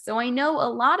process? So I know a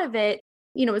lot of it,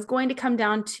 is going to come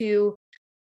down to,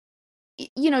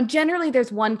 generally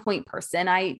there's one point person.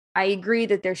 I agree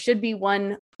that there should be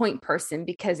one point person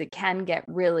because it can get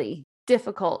really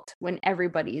difficult when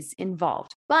everybody's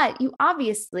involved. But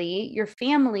your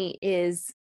family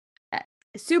is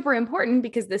super important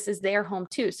because this is their home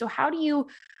too. So how do you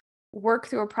work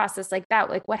through a process like that?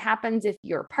 Like what happens if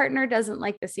your partner doesn't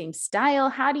like the same style?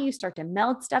 How do you start to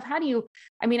meld stuff? I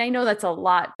know that's a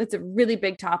lot. That's a really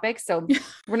big topic. So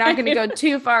we're not going to go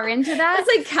too far into that.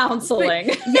 It's like counseling.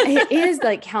 It is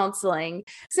like counseling.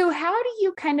 So how do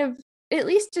you kind of at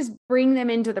least just bring them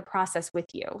into the process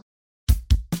with you?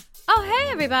 Oh,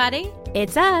 hey, everybody.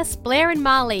 It's us, Blair and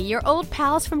Molly, your old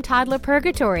pals from Toddler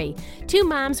Purgatory. Two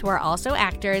moms who are also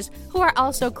actors, who are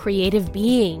also creative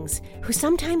beings, who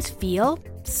sometimes feel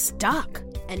stuck.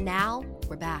 And now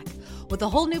we're back with a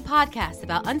whole new podcast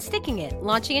about unsticking it,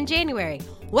 launching in January.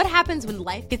 What happens when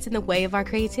life gets in the way of our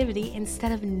creativity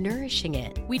instead of nourishing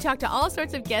it? We talk to all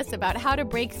sorts of guests about how to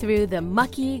break through the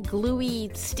mucky,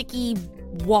 gluey, sticky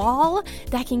wall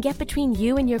that can get between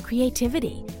you and your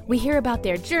creativity. We hear about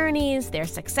their journeys, their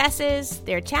successes,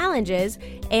 their challenges,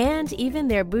 and even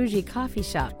their bougie coffee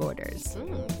shop orders.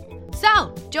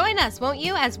 So, join us, won't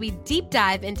you, as we deep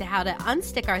dive into how to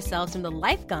unstick ourselves from the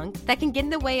life gunk that can get in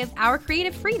the way of our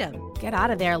creative freedom. Get out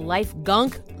of there, life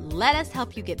gunk. Let us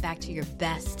help you get back to your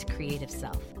best creative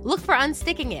self. Look for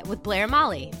Unsticking It with Blair and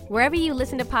Molly. Wherever you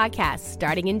listen to podcasts,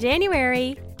 starting in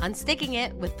January. Unsticking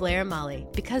It with Blair and Molly,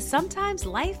 because sometimes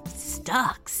life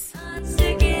sucks.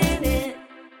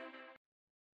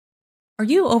 Are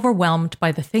you overwhelmed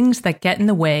by the things that get in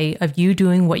the way of you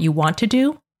doing what you want to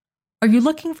do? Are you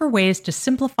looking for ways to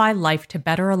simplify life to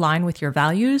better align with your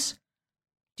values?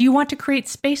 Do you want to create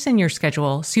space in your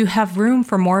schedule so you have room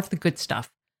for more of the good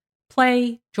stuff?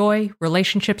 Play, joy,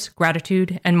 relationships,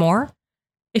 gratitude, and more?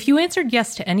 If you answered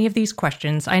yes to any of these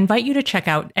questions, I invite you to check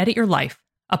out Edit Your Life,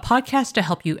 a podcast to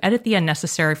help you edit the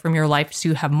unnecessary from your life so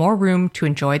you have more room to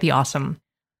enjoy the awesome.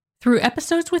 Through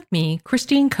episodes with me,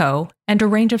 Christine Coe, and a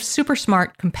range of super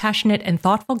smart, compassionate, and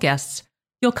thoughtful guests,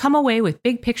 you'll come away with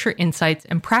big picture insights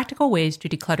and practical ways to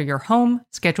declutter your home,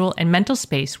 schedule, and mental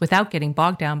space without getting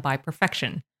bogged down by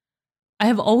perfection. I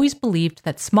have always believed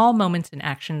that small moments and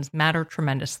actions matter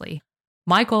tremendously.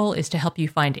 My goal is to help you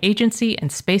find agency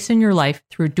and space in your life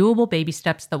through doable baby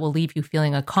steps that will leave you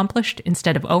feeling accomplished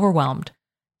instead of overwhelmed.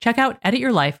 Check out Edit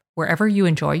Your Life wherever you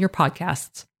enjoy your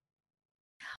podcasts.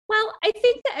 Well, I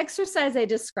think the exercise I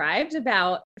described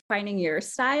about finding your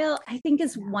style, I think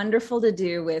is wonderful to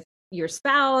do with your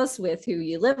spouse, with who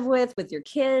you live with your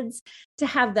kids, to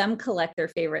have them collect their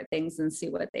favorite things and see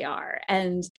what they are.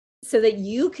 And so that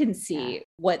you can see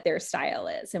what their style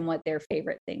is and what their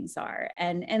favorite things are.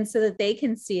 And so that they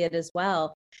can see it as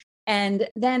well. And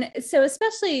then, so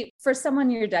especially for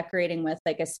someone you're decorating with,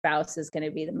 like a spouse is going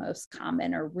to be the most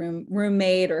common, or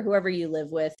roommate, or whoever you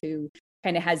live with who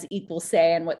kind of has equal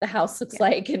say in what the house looks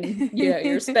like. And, you know,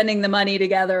 you're spending the money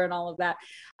together and all of that.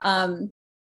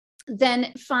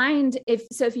 Then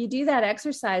if you do that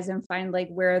exercise and find like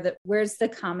where's the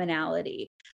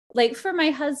commonality. Like for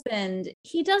my husband,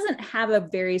 he doesn't have a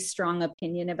very strong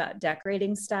opinion about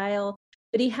decorating style,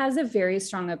 but he has a very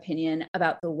strong opinion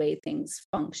about the way things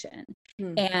function.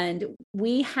 And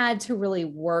we had to really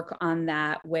work on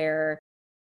that where,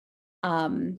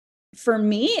 for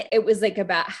me, it was like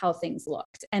about how things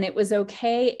looked. And it was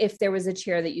okay if there was a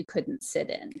chair that you couldn't sit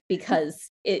in because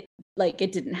it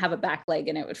didn't have a back leg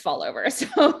and it would fall over. So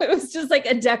it was just like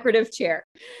a decorative chair.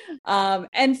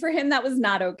 And for him, that was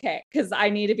not okay because I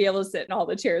need to be able to sit in all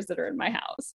the chairs that are in my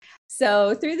house.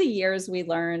 So through the years, we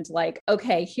learned like,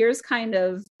 okay, here's kind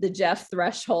of the Jeff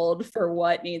threshold for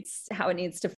how it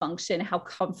needs to function, how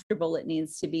comfortable it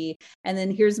needs to be. And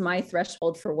then here's my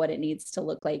threshold for what it needs to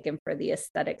look like and for the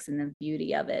aesthetics and the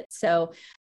beauty of it. So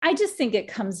I just think it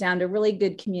comes down to really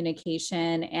good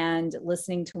communication and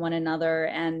listening to one another.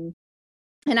 And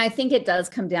I think it does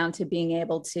come down to being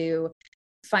able to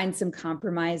find some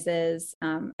compromises.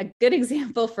 A good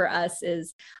example for us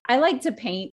is I like to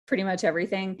paint pretty much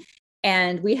everything.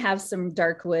 And we have some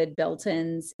dark wood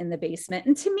built-ins in the basement.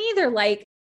 And to me, they're like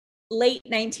late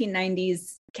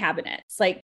 1990s cabinets.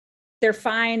 Like they're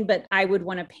fine, but I would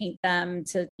want to paint them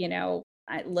to,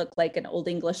 I look like an old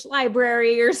English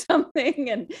library or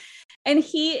something. And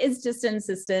he is just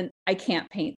insistent I can't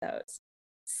paint those.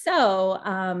 So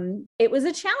it was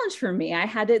a challenge for me.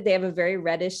 They have a very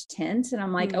reddish tint. And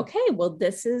I'm like, okay, well,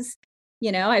 this is,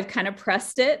 I've kind of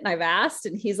pressed it and I've asked,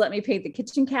 and he's let me paint the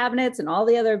kitchen cabinets and all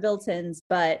the other built-ins,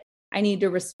 but I need to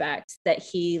respect that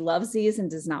he loves these and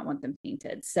does not want them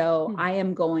painted. So I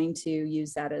am going to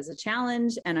use that as a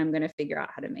challenge, and I'm going to figure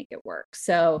out how to make it work.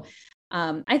 So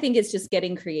I think it's just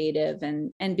getting creative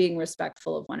and being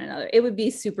respectful of one another. It would be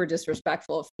super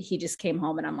disrespectful if he just came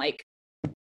home and I'm like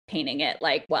painting it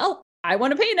like, well, I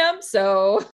want to paint them.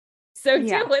 So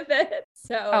deal with it.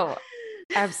 So,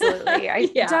 absolutely. I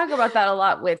talk about that a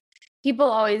lot with people.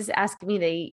 Always ask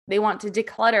me, they want to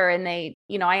declutter, and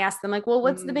I ask them like, well,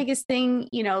 what's the biggest thing,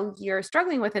 you're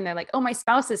struggling with? And they're like, oh, my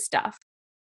spouse's stuff.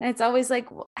 And it's always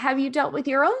like, well, have you dealt with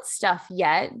your own stuff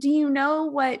yet? Do you know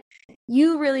what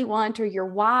you really want or your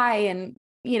why? And,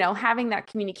 having that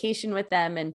communication with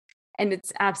them. And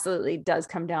it's absolutely does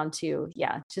come down to,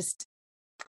 just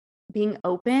being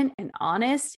open and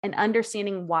honest and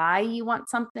understanding why you want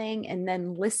something, and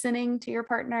then listening to your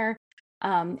partner.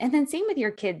 And then same with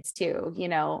your kids too.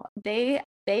 They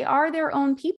are their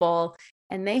own people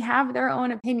and they have their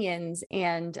own opinions.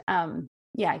 And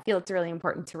I feel it's really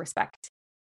important to respect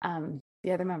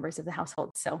the other members of the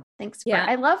household. So thanks.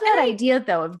 I love that idea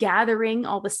though, of gathering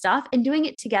all the stuff and doing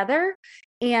it together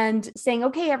and saying,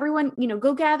 okay, everyone,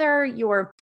 go gather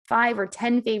your 5 or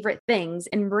 10 favorite things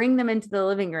and bring them into the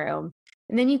living room.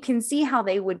 And then you can see how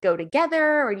they would go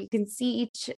together, or you can see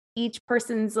each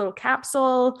person's little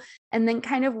capsule and then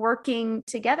kind of working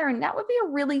together. And that would be a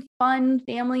really fun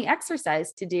family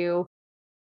exercise to do.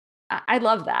 I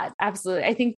love that. Absolutely.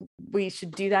 I think we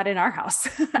should do that in our house.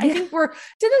 I think we're to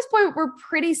this point, we're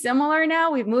pretty similar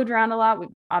now. We've moved around a lot.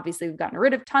 We've gotten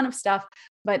rid of a ton of stuff,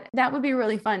 but that would be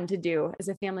really fun to do as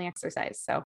a family exercise.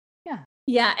 So yeah.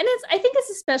 Yeah. And I think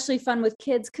it's especially fun with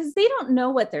kids because they don't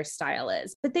know what their style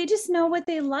is, but they just know what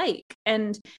they like.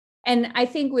 And I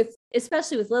think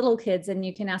especially with little kids, and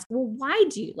you can ask, well, why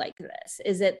do you like this?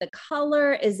 Is it the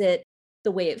color? Is it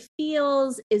the way it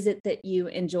feels? Is it that you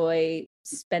enjoy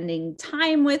spending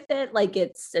time with it? Like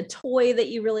it's a toy that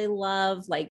you really love?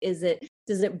 Like, does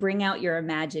it bring out your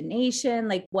imagination?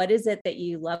 Like, what is it that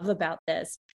you love about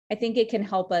this? I think it can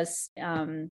help us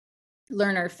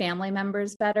learn our family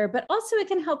members better, but also it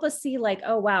can help us see like,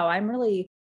 oh, wow,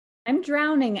 I'm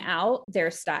drowning out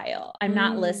their style. I'm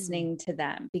not listening to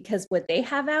them because what they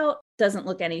have out doesn't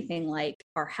look anything like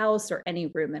our house or any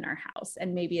room in our house.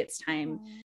 And maybe it's time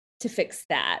to fix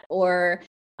that. Or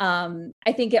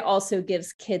I think it also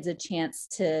gives kids a chance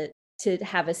to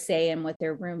have a say in what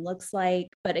their room looks like.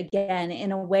 But again,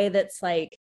 in a way that's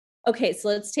like, okay, so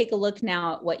let's take a look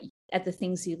now at the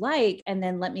things you like, and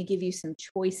then let me give you some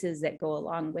choices that go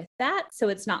along with that. So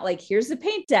it's not like, here's the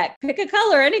paint deck, pick a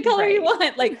color, any color you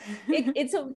want. Like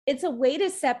it's a way to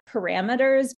set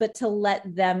parameters, but to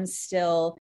let them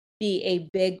still be a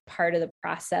big part of the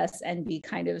process and be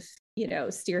kind of,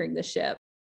 steering the ship.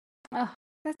 Oh,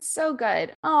 that's so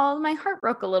good. Oh, my heart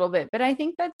broke a little bit, but I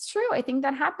think that's true. I think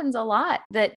that happens a lot,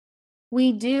 that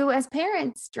we do as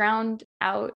parents drown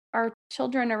out our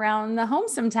children around the home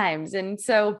sometimes. And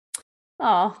so,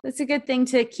 that's a good thing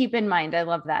to keep in mind. I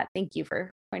love that. Thank you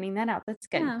for pointing that out. That's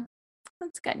good. Yeah.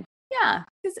 That's good. Yeah.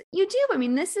 Because you do. I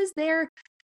mean, this is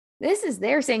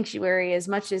their sanctuary as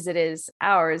much as it is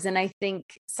ours. And I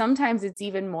think sometimes it's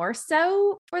even more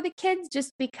so for the kids,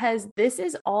 just because this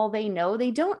is all they know.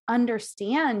 They don't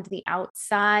understand the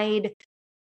outside,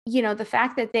 the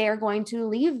fact that they are going to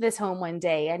leave this home one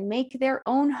day and make their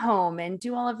own home and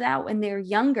do all of that when they're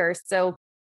younger. So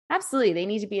absolutely, they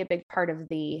need to be a big part of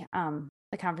the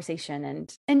conversation.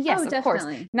 And yes, of course,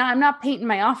 now I'm not painting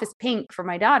my office pink for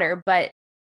my daughter, but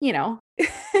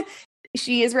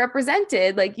she is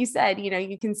represented, like you said,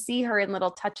 you can see her in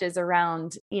little touches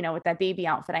around, with that baby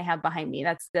outfit I have behind me.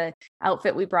 That's the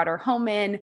outfit we brought her home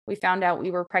in. We found out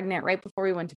we were pregnant right before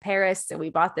we went to Paris. So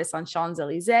we bought this on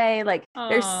Champs-Élysées. Like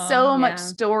there's so much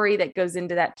story that goes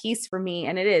into that piece for me.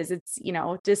 And it's,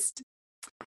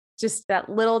 just that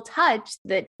little touch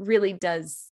that really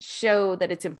does show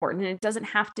that it's important. And it doesn't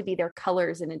have to be their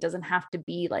colors, and it doesn't have to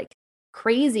be like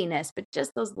craziness, but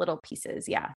just those little pieces.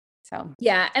 Yeah. So,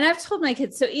 yeah. And I've told my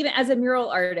kids, so even as a mural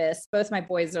artist, both my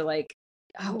boys are like,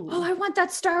 oh, I want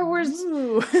that Star Wars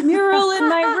mural in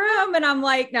my room. And I'm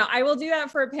like, no, I will do that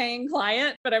for a paying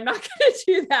client, but I'm not going to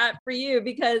do that for you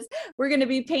because we're going to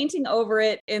be painting over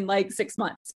it in like 6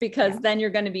 months, because then you're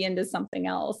going to be into something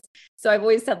else. So I've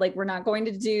always said, like, we're not going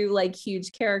to do like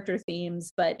huge character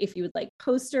themes, but if you would like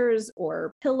posters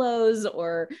or pillows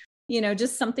or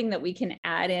just something that we can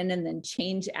add in and then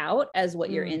change out as what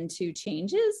you're into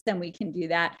changes, then we can do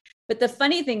that. But the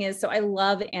funny thing is, so I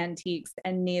love antiques,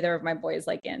 and neither of my boys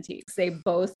like antiques. They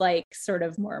both like sort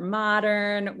of more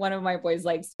modern. One of my boys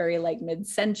likes very like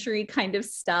mid-century kind of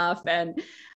stuff. And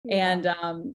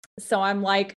so I'm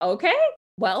like, okay,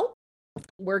 well,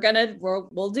 we'll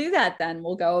do that then.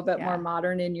 We'll go a bit more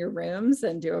modern in your rooms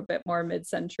and do a bit more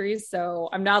mid-century. So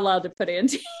I'm not allowed to put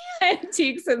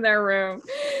antiques in their room,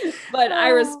 but I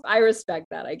respect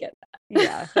that. I get that.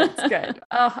 Yeah, that's good.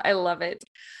 Oh, I love it.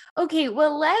 Okay,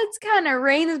 well, let's kind of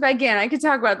rein this back in. I could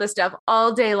talk about this stuff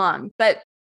all day long, but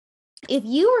if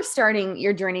you were starting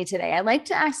your journey today, I like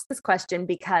to ask this question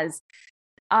because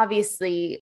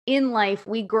obviously in life,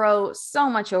 we grow so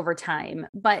much over time,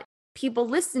 but people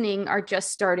listening are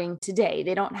just starting today.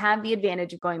 They don't have the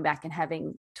advantage of going back and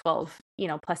having 12,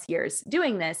 plus years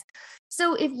doing this.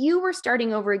 So if you were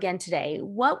starting over again today,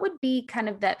 what would be kind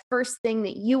of that first thing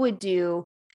that you would do,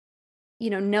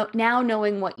 now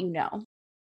knowing what you know?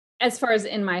 As far as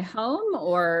in my home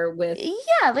or with?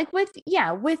 Yeah, like with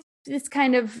this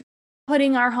kind of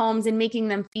putting our homes and making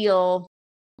them feel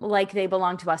like they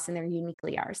belong to us and they're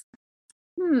uniquely ours.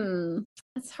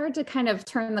 It's hard to kind of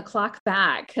turn the clock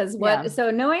back because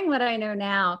so knowing what I know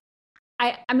now,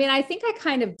 I mean, I think I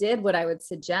kind of did what I would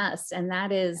suggest, and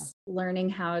that is learning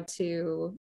how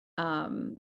to,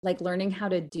 learning how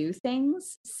to do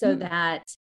things so that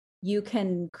you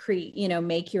can create,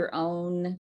 make your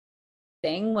own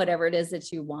thing, whatever it is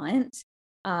that you want.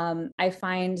 I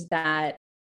find that,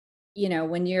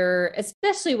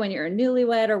 especially when you're a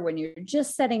newlywed or when you're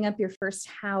just setting up your first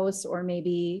house, or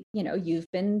maybe,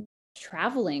 you've been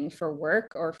traveling for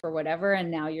work or for whatever,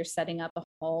 and now you're setting up a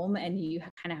home and you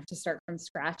kind of have to start from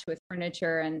scratch with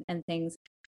furniture and things.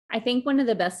 I think one of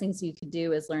the best things you could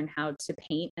do is learn how to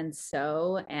paint and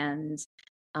sew and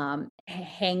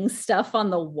hang stuff on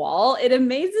the wall. It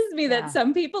amazes me that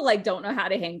some people don't know how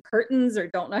to hang curtains or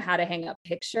don't know how to hang a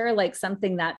picture, like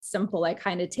something that simple. I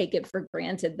kind of take it for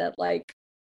granted that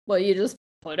you just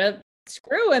put a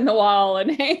screw in the wall and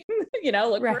hang,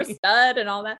 look for a stud and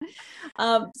all that.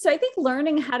 So I think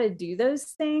learning how to do those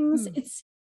things, it's,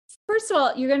 first of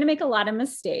all, you're going to make a lot of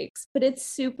mistakes, but it's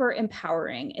super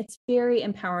empowering. It's very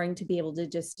empowering to be able to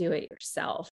just do it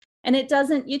yourself. And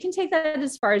you can take that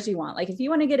as far as you want. Like if you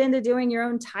want to get into doing your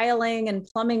own tiling and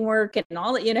plumbing work and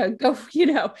all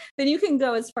that, then you can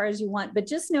go as far as you want. But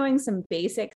just knowing some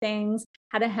basic things,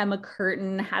 how to hem a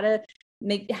curtain, how to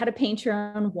paint your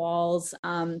own walls.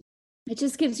 It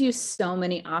just gives you so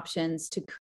many options to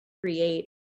create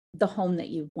the home that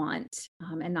you want,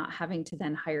 and not having to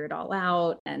then hire it all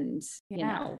out and,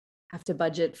 have to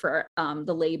budget for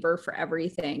the labor for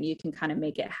everything. You can kind of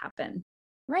make it happen.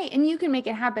 Right. And you can make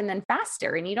it happen then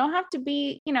faster, and you don't have to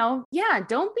be, don't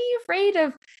be afraid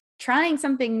of trying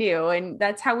something new. And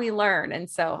that's how we learn. And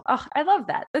so, I love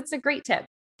that. That's a great tip.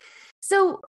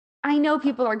 So I know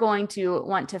people are going to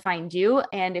want to find you.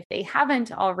 And if they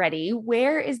haven't already,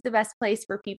 where is the best place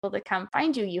for people to come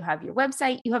find you? You have your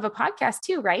website, you have a podcast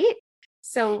too, right?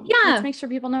 So let's make sure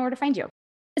people know where to find you.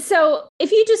 So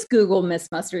if you just Google Miss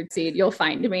Mustard Seed, you'll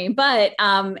find me. But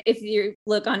if you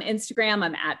look on Instagram,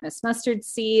 I'm at Miss Mustard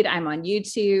Seed. I'm on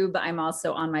YouTube. I'm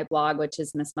also on my blog, which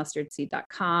is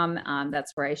missmustardseed.com.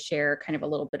 That's where I share kind of a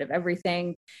little bit of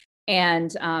everything.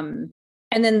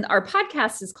 And then our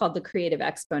podcast is called The Creative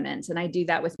Exponent. And I do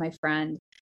that with my friend,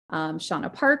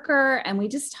 Shauna Parker. And we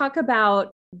just talk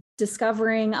about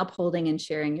discovering, upholding, and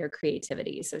sharing your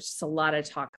creativity. So it's just a lot of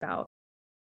talk about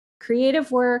creative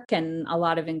work and a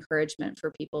lot of encouragement for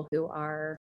people who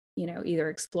are, either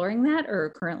exploring that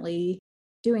or currently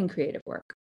doing creative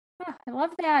work. Yeah, I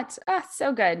love that.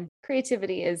 So good.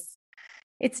 Creativity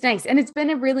it's nice. And it's been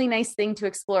a really nice thing to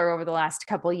explore over the last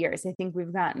couple of years. I think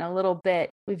we've had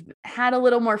a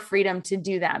little more freedom to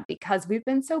do that because we've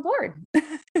been so bored. And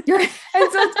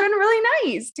so it's been really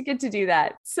nice to get to do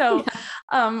that. So,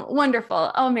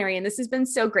 wonderful. Oh, Marian, this has been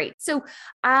so great. So,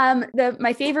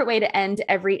 my favorite way to end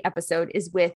every episode is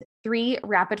with 3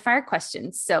 rapid fire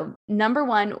questions. So, number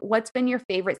 1, what's been your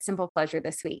favorite simple pleasure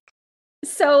this week?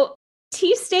 So,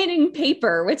 tea staining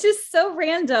paper, which is so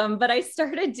random, but I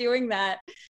started doing that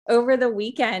over the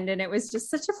weekend and it was just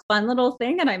such a fun little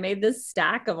thing. And I made this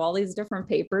stack of all these different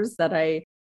papers that I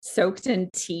soaked in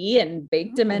tea and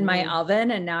baked them in my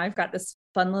oven. And now I've got this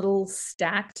fun little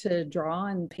stack to draw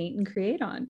and paint and create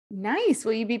on. Nice.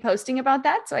 Will you be posting about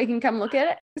that so I can come look at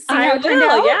it? See how it turned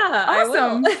out? Yeah,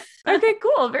 awesome. I will. Okay,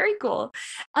 cool. Very cool.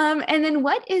 And then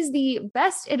what is the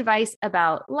best advice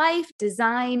about life,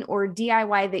 design, or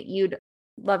DIY that you'd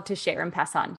love to share and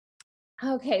pass on?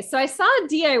 Okay. So I saw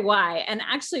DIY, and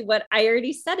actually what I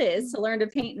already said is to learn to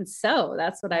paint and sew.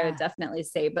 That's what I would definitely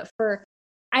say. But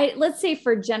let's say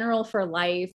for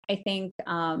life, I think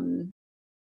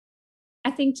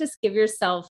just give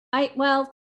yourself,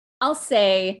 I'll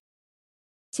say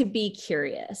to be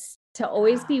curious, to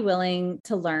always be willing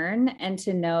to learn and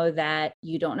to know that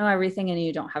you don't know everything and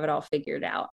you don't have it all figured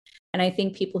out. And I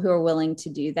think people who are willing to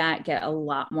do that get a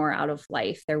lot more out of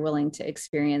life. They're willing to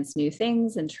experience new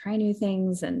things and try new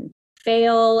things and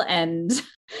fail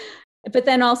but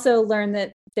then also learn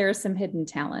that there are some hidden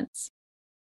talents.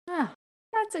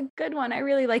 That's a good one. I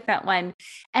really like that one.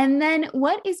 And then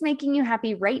what is making you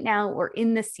happy right now or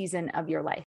in this season of your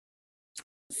life?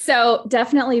 So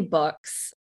definitely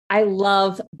books. I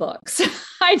love books.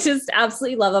 I just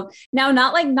absolutely love them. Now,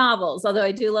 not like novels, although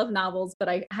I do love novels, but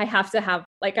I have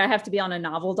to be on a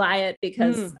novel diet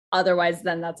because otherwise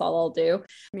then that's all I'll do.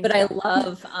 But I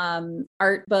love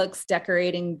art books,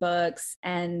 decorating books,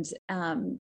 and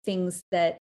things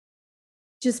that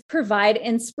just provide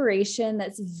inspiration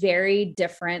that's very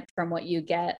different from what you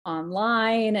get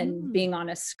online and being on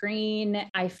a screen.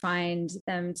 I find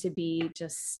them to be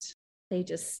they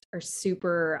just are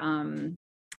super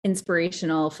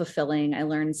inspirational, fulfilling. I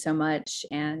learn so much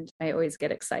and I always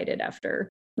get excited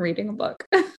after reading a book.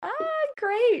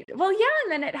 Great. Well, yeah.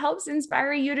 And then it helps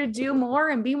inspire you to do more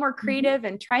and be more creative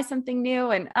and try something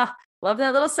new. And love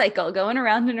that little cycle going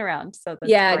around and around. So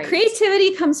that's great.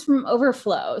 Creativity comes from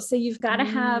overflow. So you've got to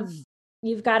have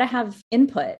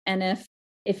input. And if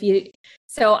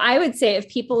So I would say if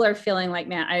people are feeling like,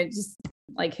 man, I just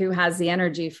like, who has the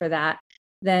energy for that?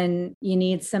 Then you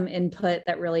need some input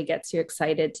that really gets you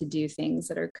excited to do things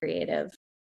that are creative.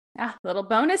 Yeah, little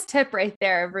bonus tip right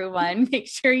there, everyone. Make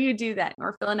sure you do that.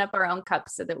 We're filling up our own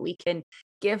cups so that we can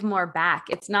give more back.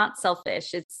 It's not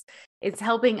selfish. It's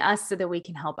helping us so that we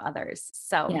can help others.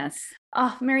 So yes.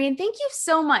 Oh, Marian, thank you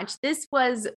so much. This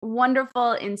was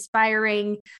wonderful,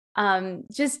 inspiring.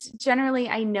 Just generally,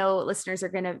 I know listeners are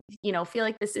going to, feel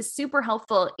like this is super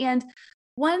helpful. And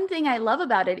one thing I love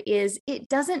about it is it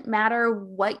doesn't matter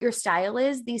what your style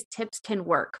is. These tips can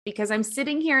work because I'm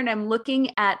sitting here and I'm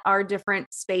looking at our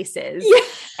different spaces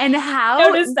and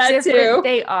how different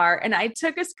they are. And I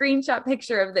took a screenshot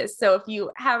picture of this. So if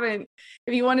you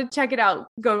want to check it out,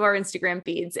 go to our Instagram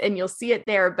feeds and you'll see it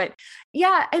there. But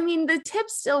yeah, I mean, the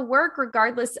tips still work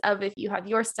regardless of if you have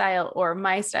your style or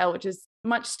my style, which is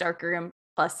much starker and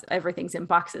plus everything's in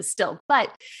boxes still.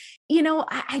 But,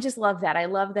 I just love that. I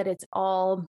love that it's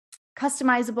all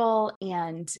customizable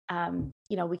and,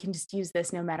 we can just use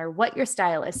this no matter what your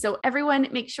style is. So everyone,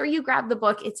 make sure you grab the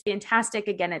book. It's fantastic.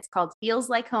 Again, it's called Feels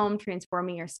Like Home,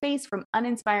 Transforming Your Space from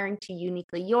Uninspiring to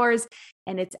Uniquely Yours.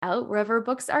 And it's out wherever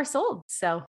books are sold.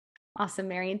 So awesome,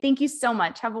 Marian. Thank you so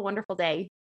much. Have a wonderful day.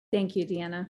 Thank you,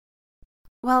 Deanna.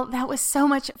 Well, that was so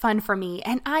much fun for me,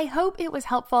 and I hope it was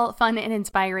helpful, fun, and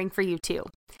inspiring for you too.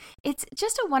 It's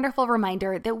just a wonderful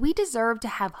reminder that we deserve to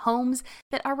have homes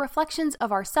that are reflections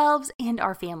of ourselves and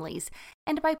our families.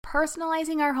 And by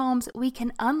personalizing our homes, we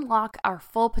can unlock our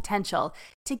full potential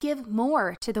to give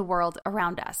more to the world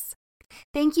around us.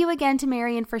 Thank you again to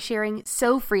Marian for sharing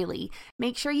so freely.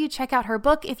 Make sure you check out her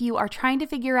book if you are trying to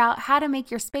figure out how to make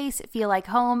your space feel like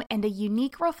home and a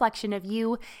unique reflection of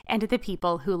you and the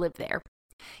people who live there.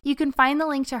 You can find the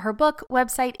link to her book,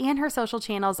 website, and her social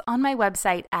channels on my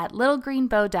website at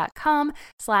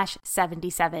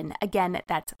littlegreenbow.com/77. Again,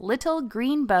 that's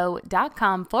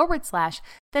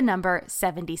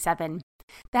littlegreenbow.com/77.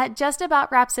 That just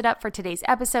about wraps it up for today's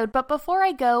episode, but before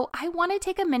I go, I want to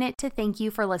take a minute to thank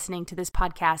you for listening to this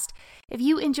podcast. If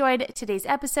you enjoyed today's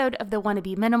episode of the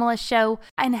Wannabe Minimalist Show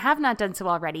and have not done so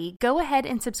already, go ahead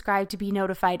and subscribe to be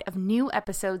notified of new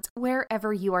episodes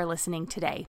wherever you are listening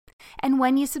today. And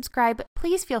when you subscribe,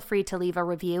 please feel free to leave a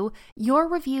review. Your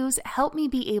reviews help me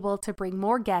be able to bring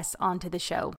more guests onto the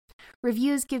show.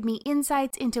 Reviews give me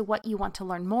insights into what you want to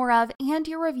learn more of, and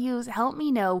your reviews help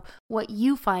me know what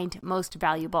you find most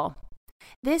valuable.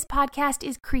 This podcast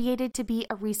is created to be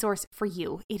a resource for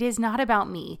you. It is not about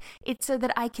me. It's so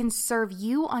that I can serve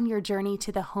you on your journey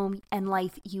to the home and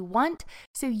life you want.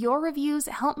 So your reviews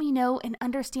help me know and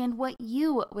understand what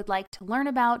you would like to learn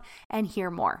about and hear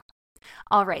more.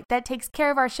 All right, that takes care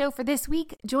of our show for this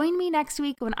week. Join me next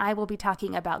week when I will be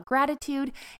talking about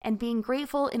gratitude and being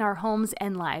grateful in our homes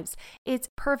and lives. It's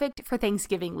perfect for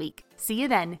Thanksgiving week. See you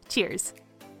then. Cheers.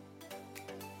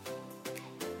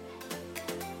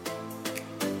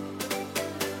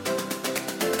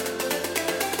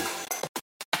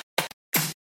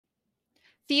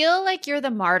 Feel like you're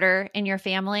the martyr in your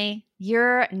family?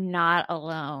 You're not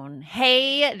alone.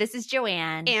 Hey, this is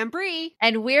Joanne. And Bree.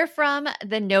 And we're from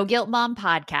the No Guilt Mom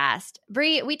podcast.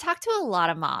 Bree, we talk to a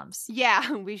lot of moms.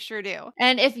 Yeah, we sure do.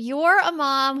 And if you're a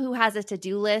mom who has a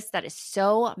to-do list that is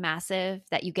so massive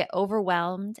that you get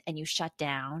overwhelmed and you shut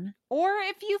down, or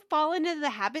if you fall into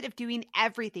the habit of doing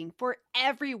everything for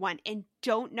everyone and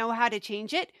don't know how to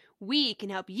change it, we can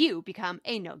help you become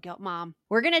a no-guilt mom.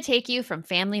 we're going to take you from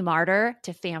family martyr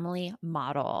to family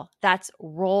model. That's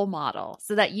role model,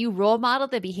 so that you role model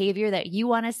the behavior that you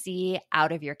want to see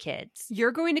out of your kids.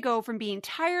 You're going to go from being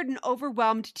tired and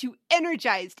overwhelmed to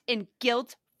energized and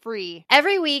guilt-free.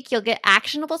 Every week, you'll get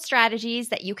actionable strategies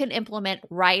that you can implement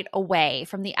right away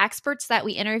from the experts that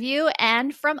we interview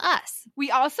and from us. We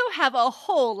also have a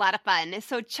whole lot of fun,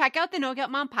 so check out the No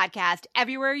Guilt Mom podcast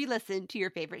everywhere you listen to your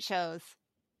favorite shows.